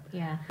that.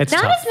 Yeah. It's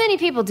Not tough. as many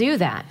people do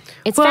that.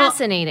 It's Well,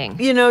 fascinating.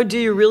 Do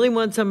you really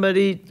want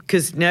somebody,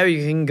 because now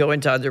you can go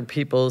into other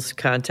people's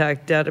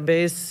contact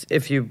database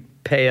if you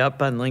pay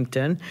up on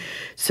LinkedIn.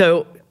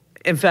 So,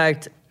 in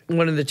fact,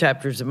 one of the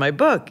chapters of my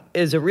book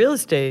is a real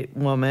estate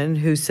woman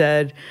who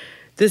said,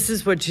 this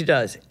is what she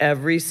does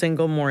every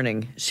single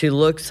morning. She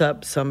looks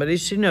up somebody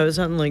she knows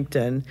on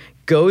LinkedIn,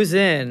 goes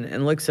in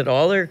and looks at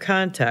all her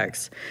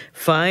contacts,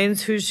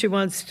 finds who she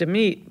wants to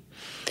meet,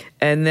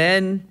 and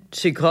then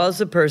she calls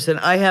the person.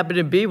 I happen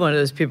to be one of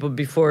those people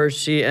before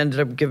she ended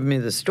up giving me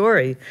the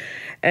story.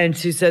 And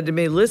she said to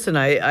me, listen,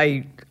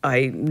 I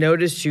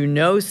noticed you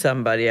know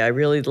somebody I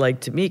really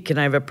like to meet. Can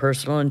I have a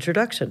personal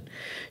introduction?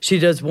 She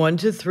does 1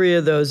 to 3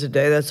 of those a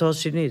day. That's all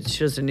she needs. She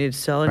doesn't need to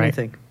sell Right.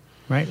 anything.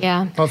 Right?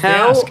 Yeah. Well, if they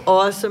How ask.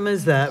 awesome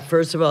is that,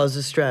 first of all, as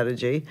a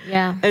strategy?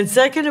 Yeah. And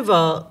second of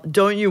all,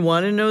 don't you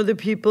want to know the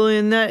people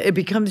in that? It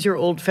becomes your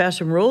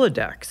old-fashioned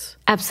Rolodex.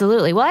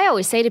 Absolutely. Well, I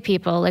always say to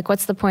people, like,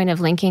 what's the point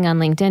of linking on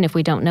LinkedIn if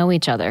we don't know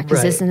each other? Because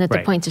Right. isn't it the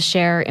Right. point to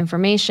share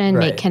information,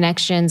 Right. make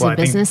connections Well, and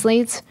I think business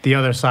leads? The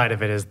other side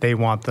of it is they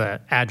want the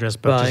address,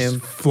 but Volume.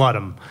 just flood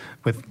them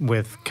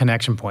with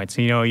connection points.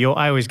 I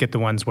always get the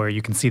ones where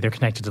you can see they're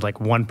connected to like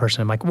one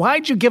person. I'm like,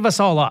 why'd you give us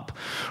all up?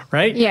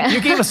 Right? Yeah.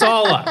 You gave us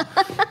all up.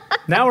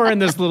 Now we're in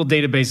this little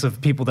database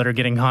of people that are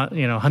getting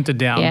hunted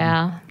down.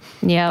 Yeah.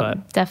 Yeah,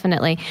 But-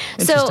 definitely.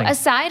 So Interesting.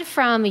 aside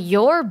from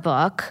your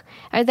book,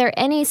 are there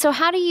any, so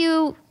how do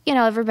you,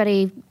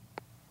 everybody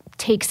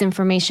takes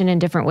information in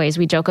different ways.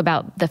 We joke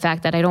about the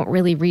fact that I don't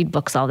really read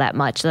books all that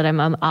much, that I'm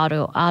an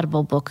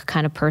audible book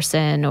kind of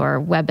person, or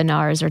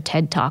webinars or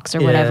TED Talks or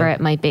whatever Yeah. it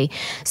might be.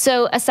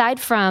 So aside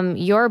from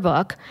your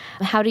book,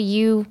 how do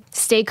you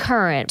stay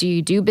current? Do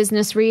you do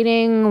business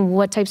reading?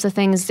 What types of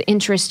things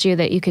interest you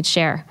that you could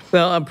share?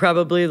 Well, I'm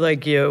probably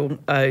like you.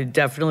 I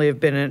definitely have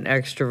been an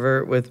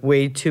extrovert with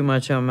way too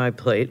much on my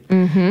plate.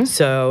 Mm-hmm.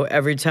 So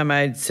every time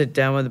I'd sit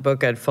down with a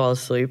book, I'd fall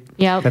asleep.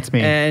 Yep. That's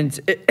me. And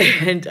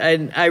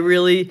I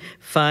really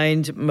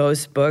find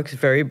most books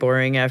very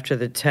boring after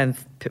the 10th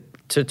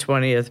to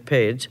 20th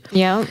page.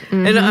 Yeah.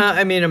 Mm. And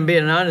I mean, I'm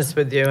being honest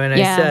with you. And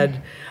Yeah. I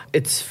said,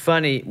 it's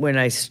funny, when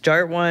I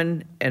start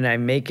one and I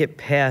make it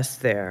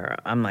past there,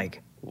 I'm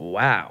like,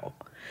 wow.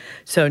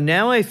 So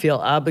now I feel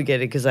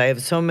obligated because I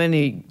have so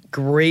many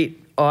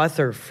great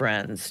author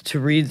friends to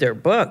read their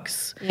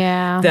books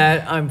Yeah.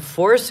 that I'm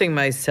forcing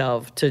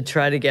myself to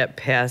try to get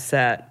past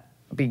that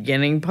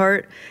beginning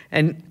part.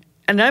 And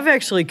And I've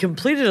actually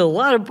completed a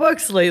lot of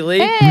books lately.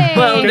 Hey!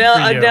 Well, Good now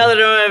for you. that I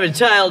don't have a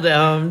child at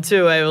home,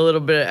 too, I have a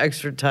little bit of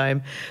extra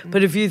time.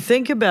 But if you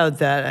think about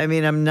that, I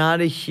mean, I'm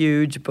not a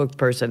huge book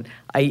person.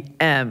 I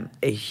am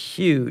a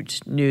huge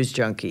news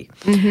junkie.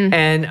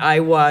 And I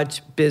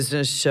watch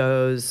business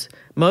shows,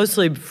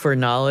 mostly for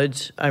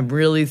knowledge. I'm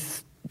really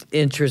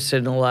interested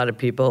in a lot of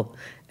people,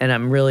 and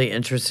I'm really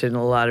interested in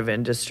a lot of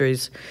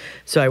industries.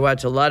 So I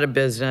watch a lot of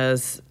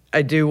business.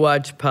 I do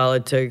watch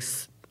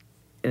politics,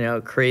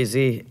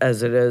 crazy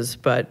as it is.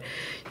 But,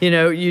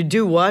 you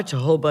do watch a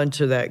whole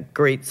bunch of that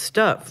great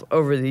stuff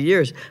over the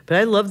years. But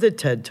I love the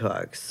TED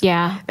Talks.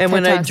 Yeah, And TED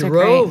when I Talks are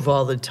drove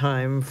all the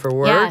time for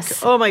work,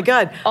 Yes. oh my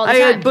God, All the I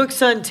time. had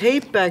books on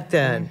tape back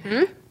then.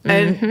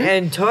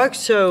 And talk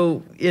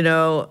show,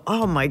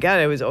 oh my God,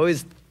 I was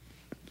always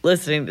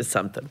listening to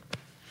something.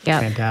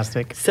 Yep.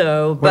 Fantastic.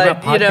 So, What but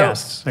about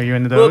podcasts? Are you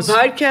into well, those?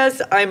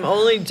 podcasts, I'm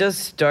only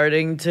just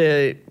starting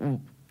to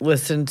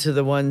listen to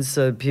the ones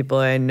of people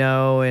I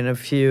know and a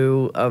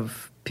few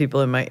of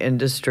people in my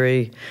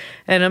industry.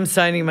 And I'm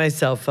signing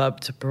myself up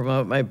to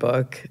promote my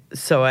book.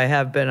 So I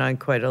have been on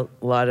quite a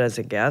lot as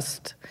a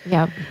guest.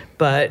 Yep.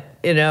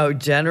 But,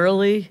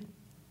 generally,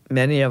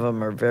 many of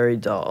them are very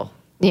dull.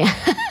 Yeah.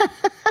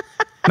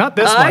 Not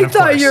this one, I of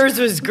thought course. yours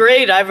was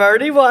great. I've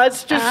already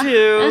watched a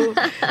few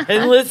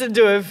and listened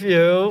to a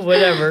few,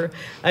 whatever.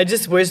 I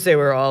just wish they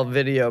were all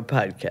video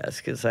podcasts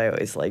because I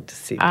always like to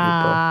see people.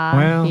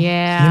 Well,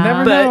 yeah. you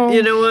never know. But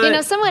you know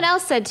what? Someone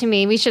else said to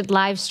me, we should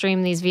live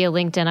stream these via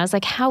LinkedIn. I was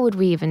like, how would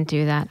we even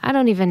do that? I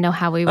don't even know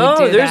how we would do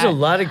that. Oh, there's a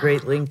lot of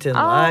great LinkedIn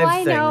Live I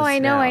things know, I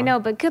now. know.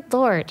 But good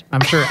Lord.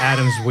 I'm sure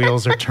Adam's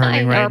wheels are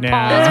turning Or right Paul's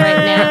now.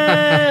 right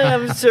now.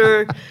 I'm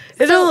sure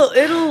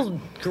it'll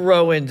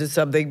grow into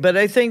something, but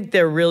I think the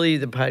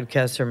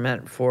podcasts are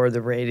meant for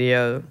the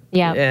radio.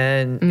 Yeah.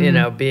 And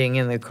being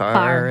in the car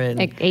Car. and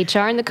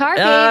HR in the car,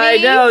 baby. I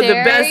know There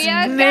the best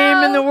you name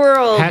in the go.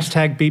 world.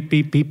 Hashtag beep,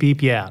 beep, beep,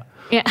 beep, yeah.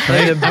 Yeah.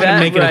 I'm going to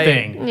make it a Right.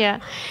 thing. Yeah.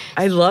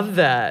 I love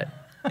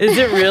that. Is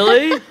it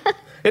really?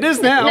 It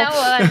is now. No,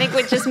 well, I think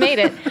we just made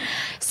it.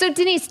 So,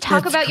 Denise,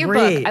 talk That's about your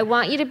great. book. I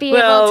want you to be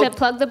Well- able to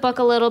plug the book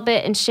a little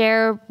bit and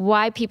share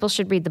why people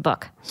should read the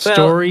book.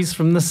 Stories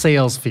from the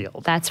sales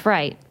field. That's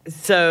right.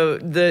 So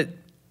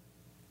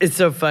it's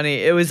so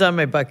funny. It was on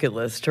my bucket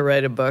list to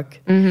write a book,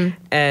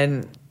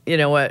 and you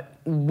know what?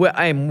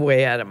 I'm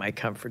way out of my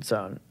comfort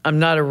zone. I'm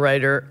not a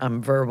writer.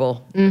 I'm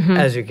verbal,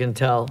 as you can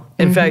tell.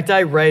 In fact,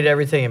 I write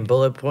everything in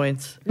bullet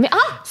points.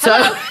 Oh, So-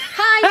 hello.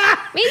 Hi.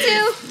 Me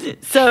too.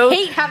 So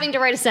Hate having to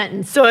write a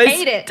sentence. So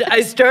Hate it.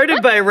 I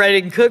started by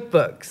writing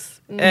cookbooks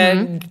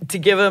and to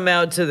give them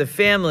out to the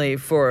family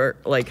for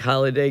like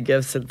holiday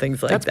gifts and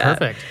things like That's that.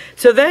 perfect.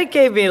 So that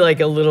gave me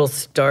like a little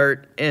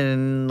start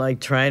in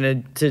like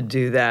trying to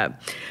do that.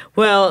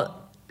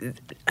 Well,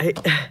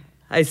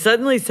 I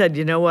suddenly said,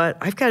 you know what?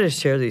 I've got to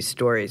share these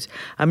stories.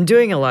 I'm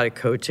doing a lot of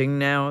coaching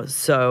now,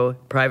 so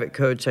private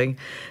coaching.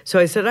 So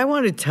I said, I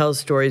want to tell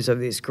stories of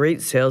these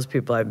great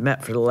salespeople I've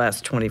met for the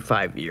last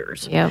 25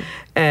 years. Yep.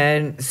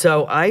 And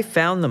so I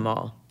found them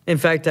all. In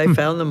fact, I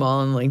found them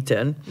all on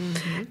LinkedIn.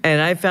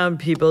 And I found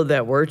people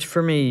that worked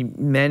for me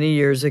many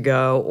years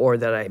ago or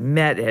that I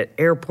met at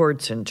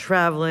airports and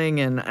traveling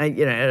and I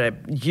had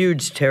a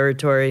huge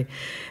territory.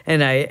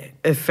 And I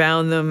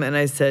found them and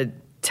I said,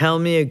 tell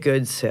me a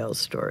good sales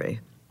story.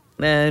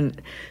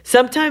 And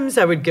sometimes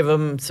I would give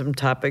them some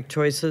topic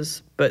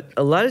choices, but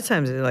a lot of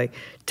times they're like,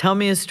 tell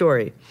me a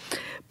story.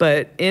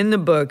 But in the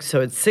book,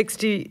 so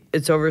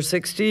it's over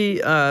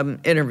 60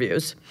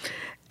 interviews,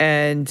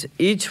 and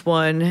each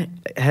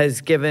one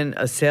has given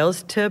a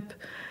sales tip,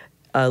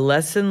 a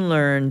lesson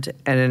learned,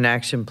 and an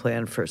action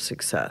plan for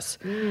success.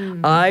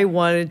 I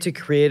wanted to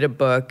create a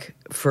book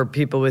for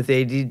people with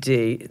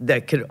ADD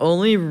that could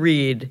only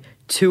read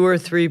 2 or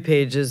 3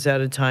 pages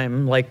at a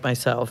time, like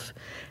myself,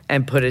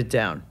 and put it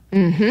down.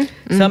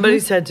 Somebody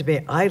said to me,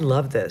 I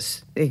love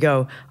this. They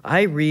go,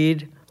 I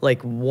read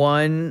like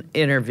 1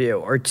 interview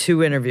or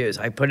 2 interviews.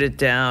 I put it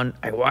down,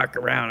 I walk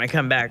around, I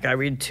come back, I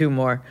read 2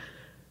 more.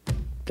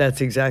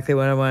 That's exactly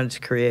what I wanted to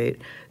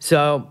create.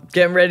 So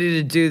getting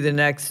ready to do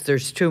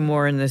there's 2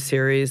 more in the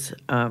series.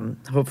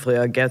 Hopefully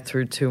I'll get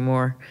through 2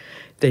 more.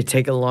 They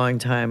take a long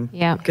time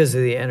Yeah. because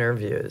of the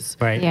interviews.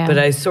 Right. Yeah. But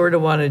I sort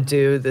of want to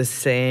do the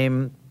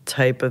same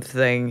type of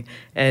thing.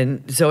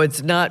 And so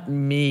it's not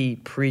me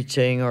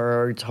preaching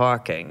or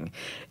talking.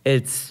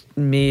 It's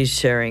me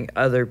sharing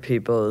other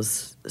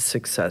people's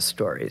success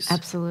stories.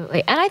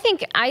 Absolutely. And I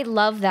think I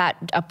love that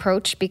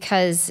approach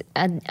because,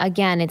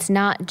 again, it's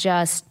not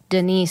just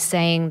Denise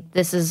saying,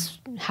 this is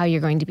how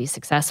you're going to be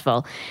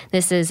successful.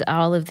 This is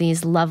all of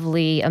these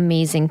lovely,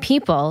 amazing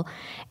people.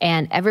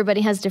 And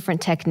everybody has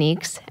different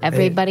techniques.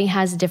 Everybody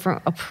has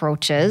different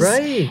approaches.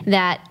 Right.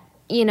 That,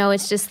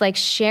 it's just like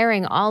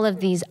sharing all of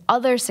these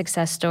other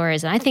success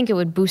stories. And I think it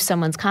would boost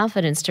someone's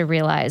confidence to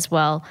realize,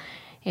 well,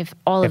 if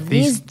all If of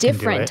these these can do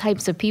different it.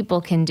 types of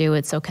people can do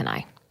it, so can I.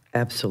 Right?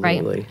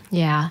 Absolutely.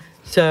 Yeah.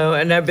 So,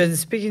 and I've been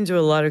speaking to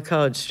a lot of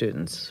college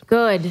students.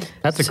 Good.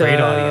 That's a great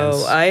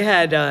audience. I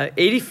had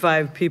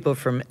 85 people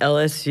from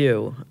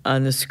LSU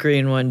on the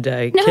screen one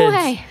day. No kids,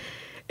 way.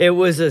 It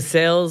was a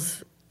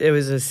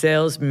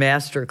sales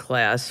master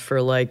class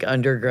for like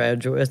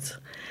undergraduates.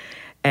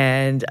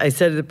 And I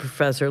said to the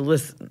professor,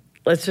 listen,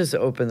 let's just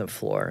open the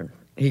floor.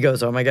 He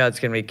goes, oh my God, it's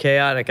going to be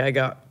chaotic. I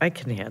go, I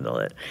can handle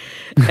it.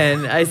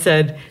 And I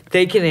said,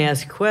 they can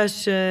ask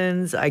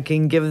questions. I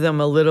can give them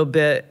a little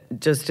bit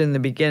just in the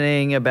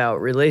beginning about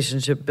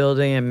relationship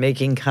building and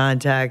making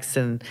contacts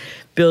and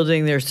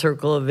building their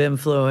circle of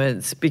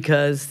influence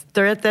because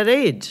they're at that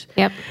age.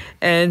 Yep.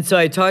 And so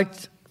I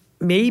talked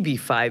maybe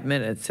 5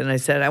 minutes. And I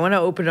said, I want to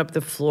open up the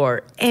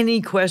floor.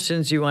 Any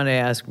questions you want to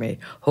ask me?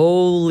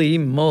 Holy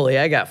moly,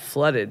 I got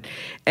flooded.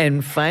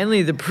 And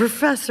finally, the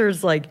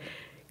professor's like,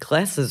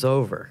 class is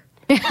over.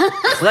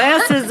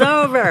 Class is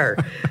over.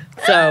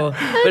 So,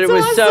 but it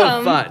was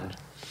so fun.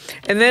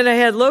 And then I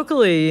had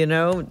locally,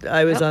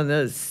 I was on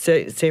the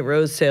St.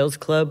 Rose Sales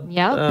Club.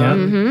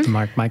 Yep.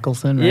 Mark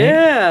Michelson, right?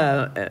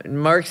 Yeah.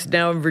 Mark's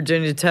now in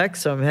Virginia Tech,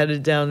 so I'm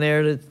headed down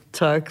there to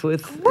talk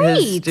with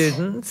his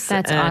students.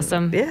 That's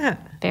awesome. Yeah.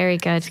 Very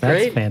good. That's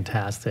great.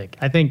 fantastic.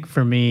 I think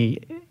for me,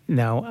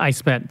 I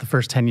spent the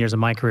first 10 years of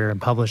my career in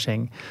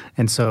publishing.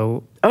 And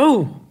so...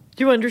 Oh,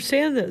 you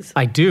understand this?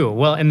 I do.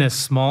 Well, in the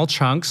small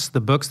chunks,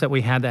 the books that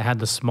we had that had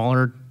the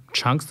smaller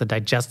chunks, the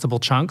digestible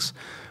chunks,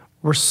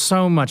 were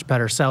so much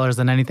better sellers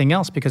than anything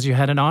else because you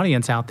had an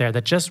audience out there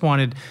that just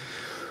wanted,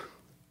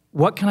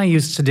 what can I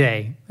use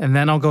today? And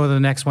then I'll go to the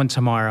next one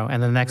tomorrow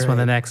and the next one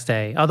the next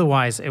day.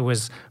 Otherwise, it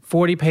was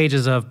 40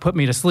 pages of put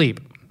me to sleep.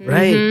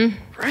 Right.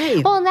 Mm-hmm.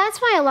 Right. Well, and that's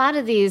why a lot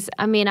of these,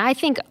 I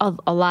think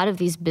a lot of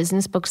these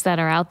business books that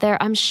are out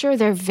there, I'm sure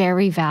they're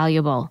very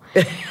valuable.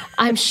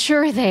 I'm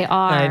sure they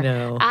are. I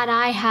know. And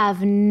I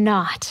have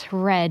not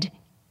read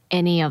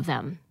any of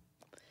them.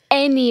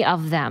 Any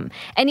of them.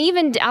 And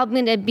even, I'm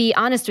going to be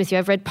honest with you,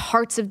 I've read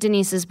parts of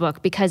Denise's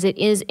book because it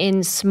is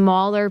in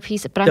smaller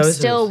pieces, but I'm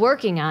still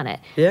working on it.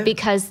 Yeah.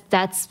 Because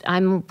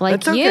I'm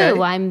like That's you. okay.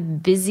 I'm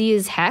busy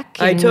as heck.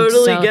 I and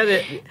totally so- get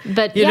it.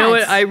 But you yeah, know what?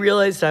 it's- I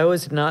realized I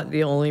was not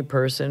the only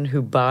person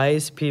who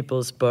buys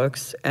people's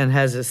books and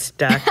has a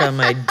stack on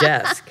my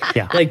desk,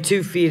 Yeah. like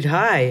 2 feet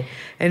high,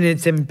 and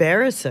it's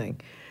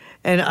embarrassing.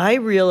 And I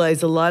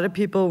realized a lot of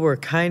people were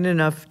kind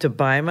enough to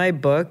buy my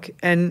book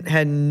and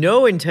had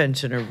no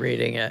intention of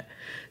reading it.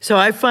 So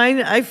I find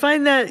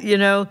that,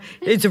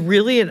 it's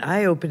really an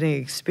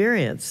eye-opening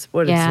experience,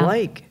 what it's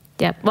like.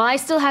 Yep. Well, I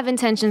still have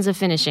intentions of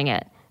finishing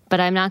it, but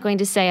I'm not going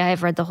to say I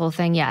have read the whole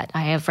thing yet.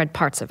 I have read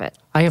parts of it.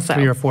 I have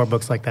 3 or 4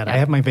 books like that. I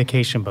have my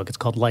vacation book. It's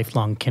called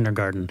Lifelong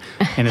Kindergarten,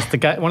 and it's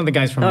one of the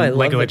guys from I love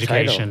Lego the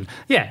Education.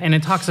 title. Yeah, and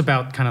it talks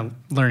about kind of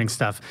learning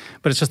stuff,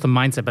 but it's just the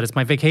mindset. But it's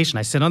my vacation.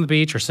 I sit on the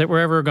beach or sit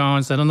wherever we're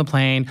going, sit on the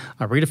plane.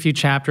 I'll read a few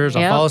chapters.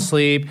 I'll Yep. fall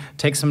asleep,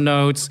 take some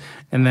notes,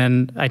 and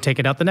then I take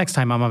it out the next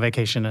time I'm on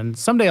vacation. And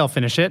someday I'll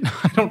finish it.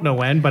 I don't know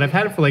when, but I've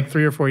had it for like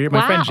 3 or 4 years.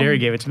 My friend Jerry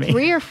gave it to me.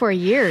 3 or 4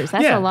 years.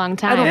 That's Yeah. a long I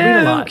time. don't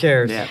read a lot. Who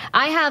cares? Yeah.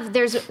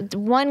 There's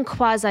one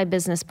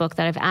quasi-business book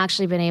that I've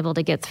actually been able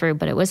to get through,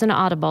 but it was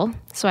an Audible,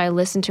 so I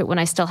listened to it when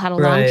I still had a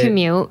long Right,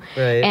 commute,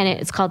 right. and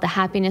it's called The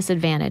Happiness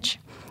Advantage.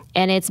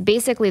 And it's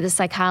basically the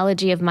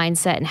psychology of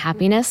mindset and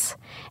happiness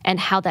and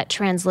how that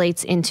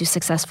translates into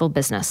successful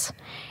business.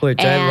 Which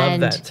I love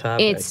And that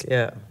topic. It's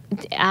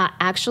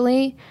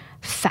actually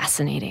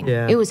fascinating.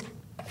 Yeah. It was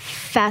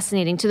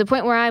fascinating to the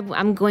point where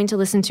I'm going to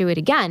listen to it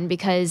again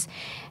because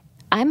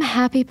I'm a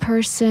happy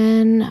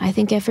person. I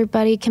think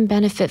everybody can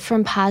benefit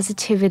from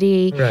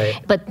positivity. Right.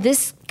 But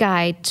this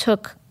guy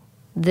took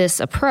this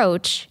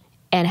approach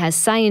and has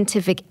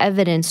scientific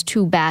evidence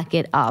to back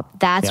it up.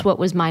 That's what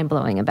was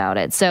mind-blowing about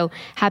it. So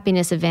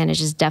Happiness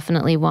Advantage is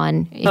definitely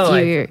one.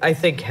 If I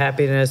think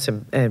happiness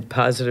and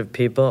positive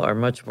people are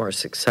much more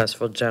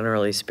successful,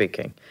 generally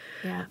speaking.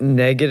 Yeah.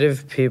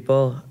 Negative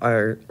people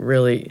are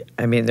really,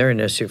 they're an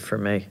issue for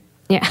me.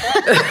 Yeah.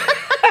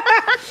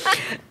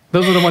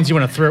 Those are the ones you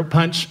want to throat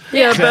punch.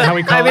 Yeah, Is that how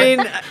we call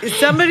it?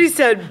 Somebody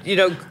said,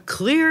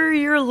 clear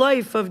your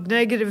life of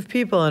negative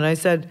people. And I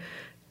said,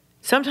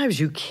 sometimes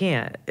you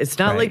can't. It's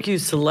not Right. like you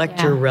select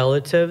Yeah. your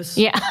relatives.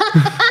 Yeah.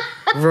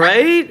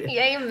 Right?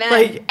 Amen.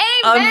 Like,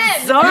 I'm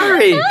Amen.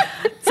 sorry.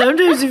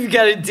 Sometimes you've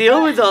got to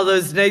deal with all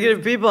those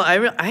negative people.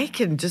 I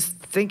can just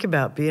think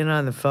about being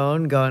on the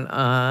phone going,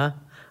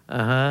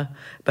 By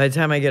the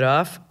time I get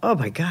off, oh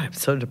my God, I'm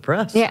so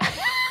depressed. Yeah.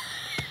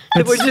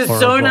 Which is so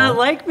horrible. not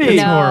like me.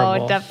 It's No,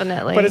 horrible.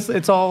 definitely. But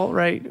it's all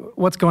right.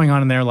 What's going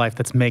on in their life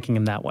that's making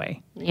them that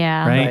way?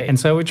 Yeah. Right? Right. And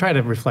so we try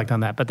to reflect on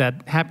that. But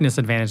that Happiness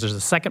Advantage, there's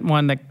a second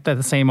one that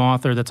the same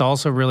author that's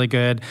also really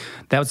good.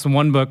 That was the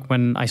one book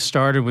when I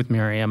started with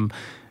Miriam,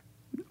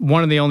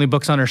 one of the only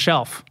books on her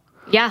shelf.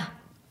 Yeah.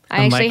 I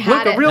I'm actually like, had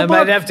look, a it. real I book.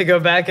 might have to go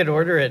back and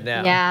order it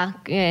now. Yeah.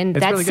 And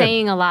It's that's really good.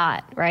 saying a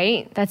lot,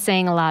 right? That's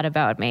saying a lot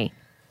about me.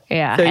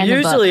 Yeah. So and the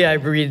book. usually I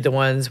read the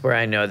ones where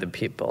I know the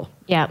people.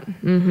 Yeah.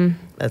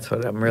 That's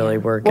what I'm really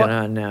working Well-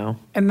 on now.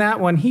 And that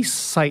one, he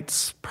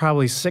cites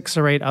probably 6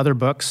 or 8 other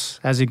books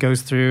as he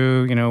goes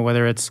through,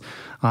 whether it's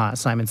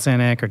Simon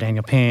Sinek or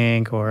Daniel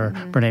Pink or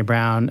Brene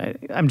Brown.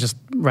 I'm just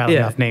rattling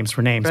Yeah. off names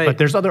for names. Right. But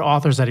there's other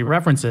authors that he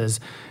references,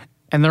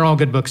 and they're all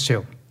good books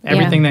too.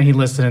 Everything that he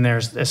listed in there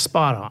is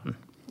spot on.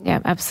 Yeah,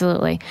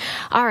 absolutely.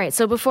 All right.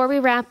 So before we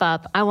wrap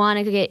up, I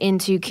want to get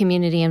into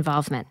community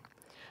involvement.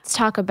 Let's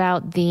talk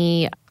about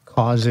the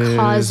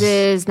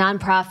causes,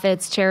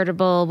 nonprofits,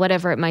 charitable,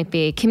 whatever it might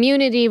be,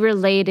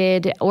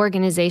 community-related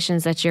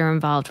organizations that you're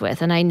involved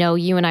with. And I know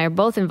you and I are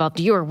both involved.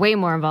 You are way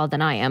more involved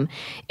than I am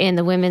in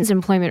the Women's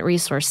Employment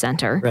Resource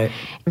Center. Right.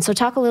 And so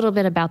talk a little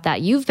bit about that.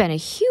 You've been a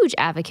huge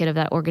advocate of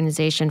that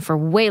organization for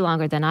way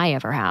longer than I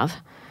ever have.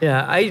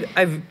 Yeah,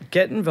 I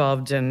get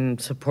involved and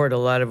support a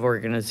lot of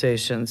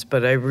organizations,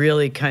 but I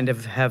really kind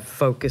of have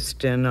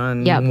focused in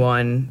on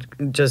one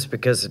just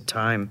because of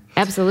time.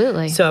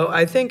 Absolutely. So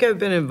I think I've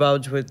been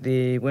involved with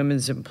the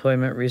Women's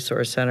Employment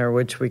Resource Center,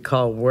 which we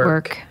call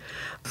WORK.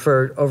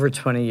 For over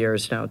 20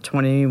 years now,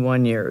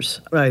 21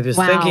 years. I was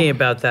thinking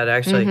about that,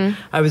 actually.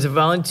 I was a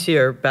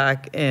volunteer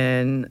back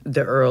in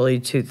the early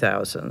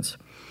 2000s.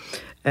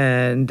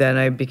 And then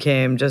I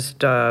became just,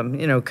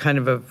 kind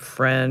of a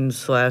friend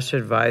 /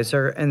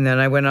 advisor. And then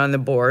I went on the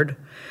board.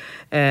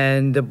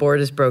 And the board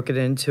is broken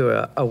into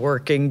a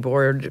working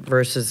board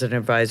versus an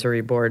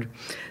advisory board.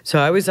 So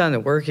I was on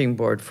the working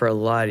board for a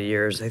lot of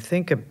years, I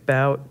think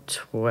about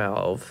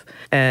 12.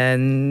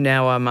 And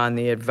now I'm on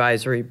the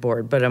advisory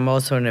board, but I'm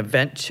also an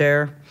event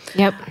chair.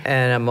 Yep.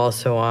 And I'm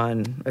also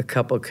on a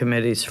couple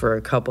committees for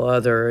a couple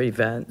other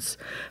events.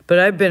 But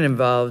I've been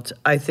involved.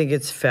 I think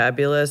it's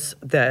fabulous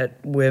that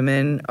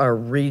women are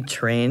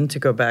retrained to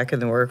go back in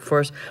the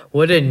workforce.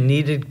 What a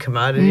needed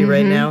commodity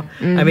right now.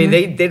 I mean,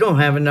 they don't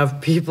have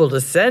enough people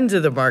to send to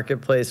the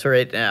marketplace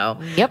right now,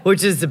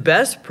 which is the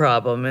best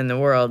problem in the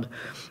world.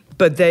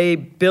 But they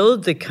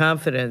build the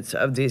confidence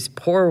of these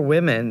poor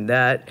women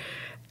that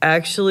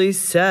actually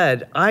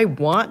said, I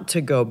want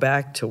to go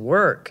back to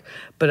work,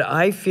 but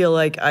I feel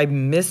like I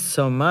missed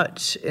so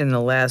much in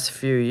the last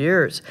few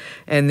years.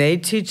 And they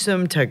teach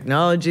them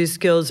technology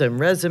skills and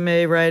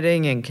resume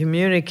writing and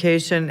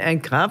communication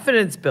and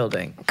confidence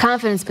building.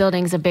 Confidence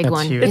building is a big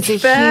one. Huge. It's a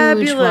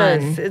fabulous.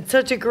 huge one. It's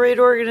such a great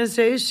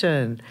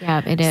organization.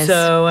 Yeah, it is.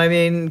 So, I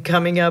mean,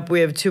 coming up, we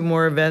have 2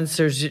 more events.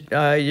 There's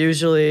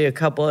usually a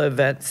couple of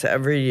events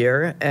every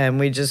year, and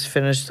we just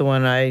finished the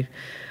one I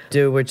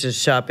do, which is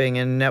shopping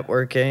and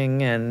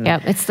networking, and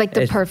it's like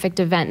the perfect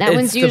event. That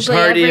one's the usually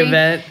party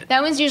event.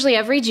 That one's usually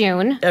every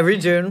June. Every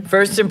June,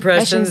 first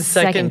impressions,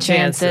 second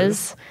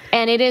chances.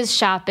 And it is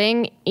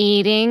shopping,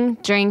 eating,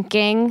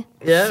 drinking,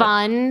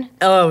 fun.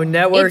 Oh,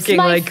 networking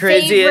like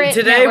crazy. And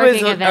today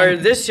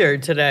this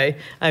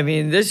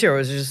year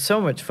was just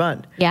so much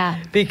fun.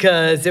 Yeah.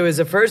 Because it was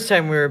the first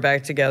time we were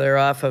back together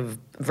off of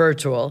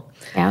virtual.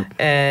 Yeah.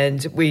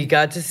 And we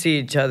got to see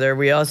each other.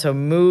 We also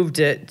moved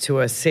it to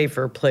a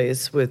safer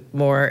place with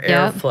more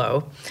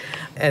airflow.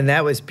 And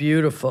that was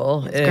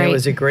beautiful. And it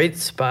was a great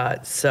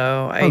spot.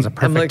 So I'm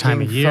looking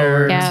time of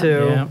year. forward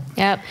to.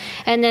 Yep.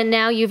 And then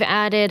now you've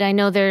added, I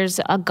know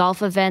there's a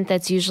golf event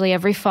that's usually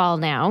every fall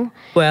now.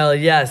 Well,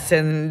 yes.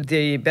 And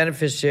the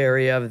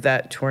beneficiary of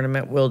that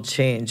tournament will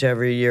change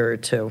every year or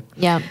 2.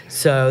 Yeah.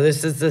 So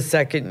this is the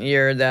second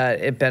year that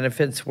it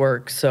benefits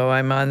work. So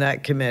I'm on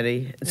that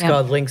committee. It's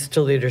called Links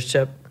to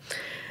Leadership.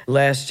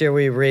 Last year,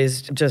 we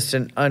raised just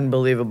an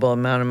unbelievable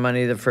amount of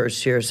money the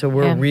first year. So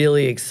we're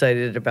really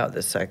excited about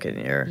the second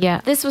year.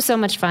 Yeah, this was so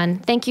much fun.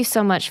 Thank you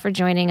so much for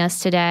joining us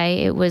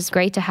today. It was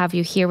great to have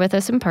you here with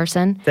us in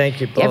person. Thank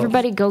you both.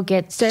 Everybody go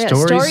get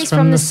Stories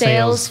from the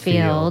Sales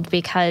Field,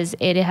 because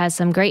it has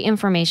some great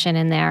information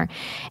in there.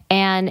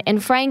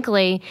 And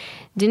frankly,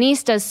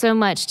 Denise does so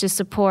much to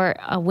support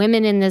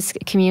women in this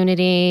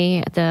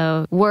community,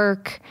 the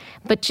work,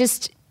 but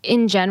just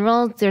in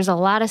general, there's a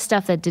lot of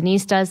stuff that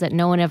Denise does that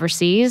no one ever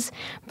sees,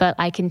 but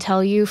I can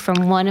tell you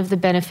from one of the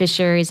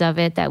beneficiaries of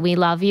it that we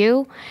love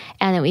you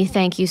and that we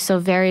thank you so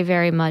very,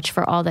 very much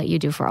for all that you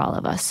do for all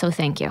of us. So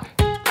thank you.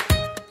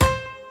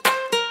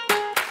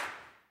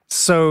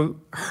 So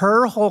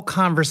her whole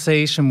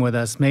conversation with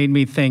us made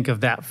me think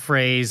of that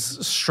phrase,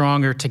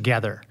 stronger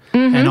together.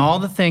 And all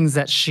the things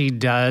that she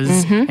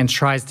does and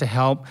tries to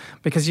help,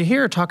 because you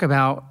hear her talk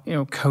about,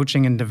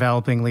 coaching and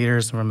developing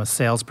leaders from a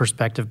sales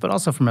perspective, but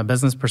also from a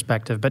business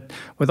perspective. But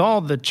with all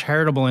the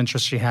charitable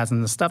interests she has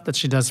and the stuff that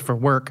she does for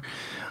work,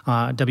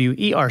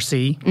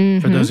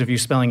 WERC, for those of you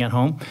spelling at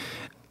home,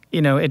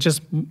 it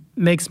just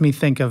makes me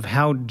think of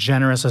how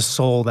generous a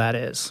soul that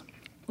is.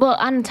 Well,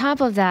 on top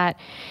of that,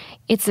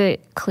 it's a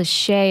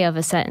cliche of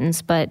a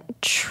sentence, but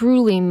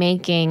truly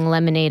making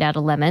lemonade out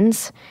of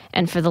lemons.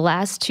 And for the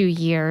last 2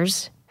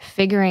 years,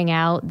 figuring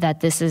out that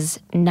this is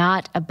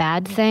not a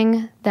bad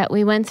thing that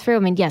we went through. I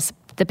mean, yes,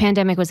 the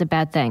pandemic was a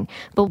bad thing,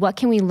 but what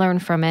can we learn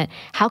from it?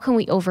 How can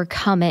we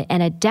overcome it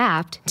and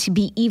adapt to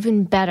be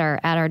even better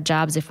at our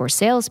jobs if we're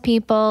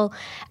salespeople,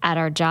 at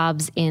our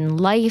jobs in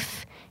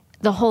life?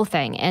 the whole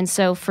thing. And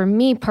so for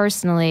me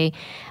personally,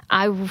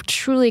 I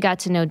truly got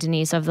to know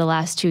Denise over the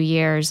last 2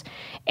 years,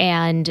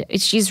 and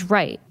she's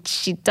right.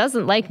 She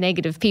doesn't like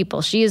negative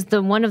people. She is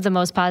one of the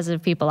most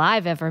positive people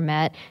I've ever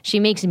met. She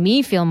makes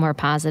me feel more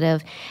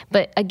positive.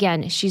 But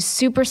again, she's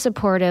super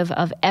supportive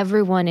of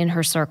everyone in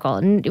her circle,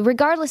 and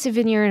regardless if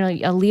you're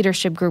in a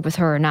leadership group with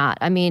her or not.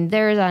 I mean,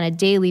 there's on a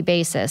daily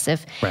basis,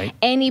 if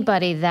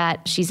anybody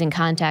that she's in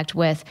contact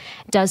with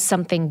does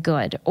something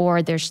good,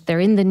 or they're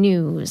in the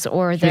news,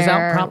 or she's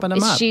out propping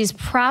them up. She's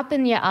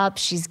propping you up.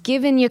 She's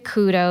giving you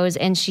kudos.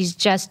 And she's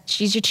your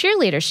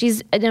cheerleader.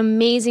 She's an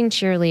amazing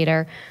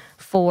cheerleader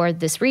for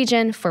this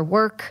region, for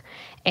work.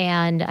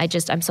 And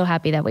I'm so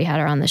happy that we had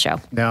her on the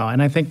show. No,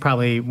 and I think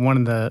probably one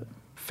of the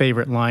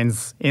favorite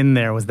lines in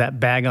there was that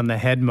bag on the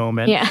head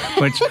moment,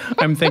 which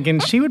I'm thinking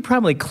she would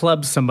probably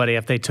club somebody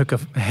if they took a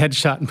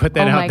headshot and put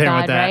that out there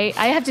with that. Right?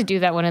 I have to do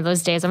that one of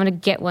those days. I'm going to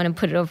get one and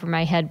put it over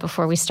my head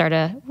before we'll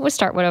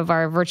start one of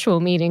our virtual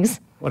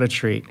meetings. What a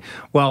treat.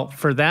 Well,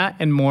 for that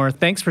and more,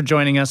 thanks for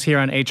joining us here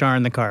on HR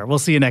in the Car. We'll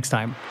see you next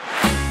time.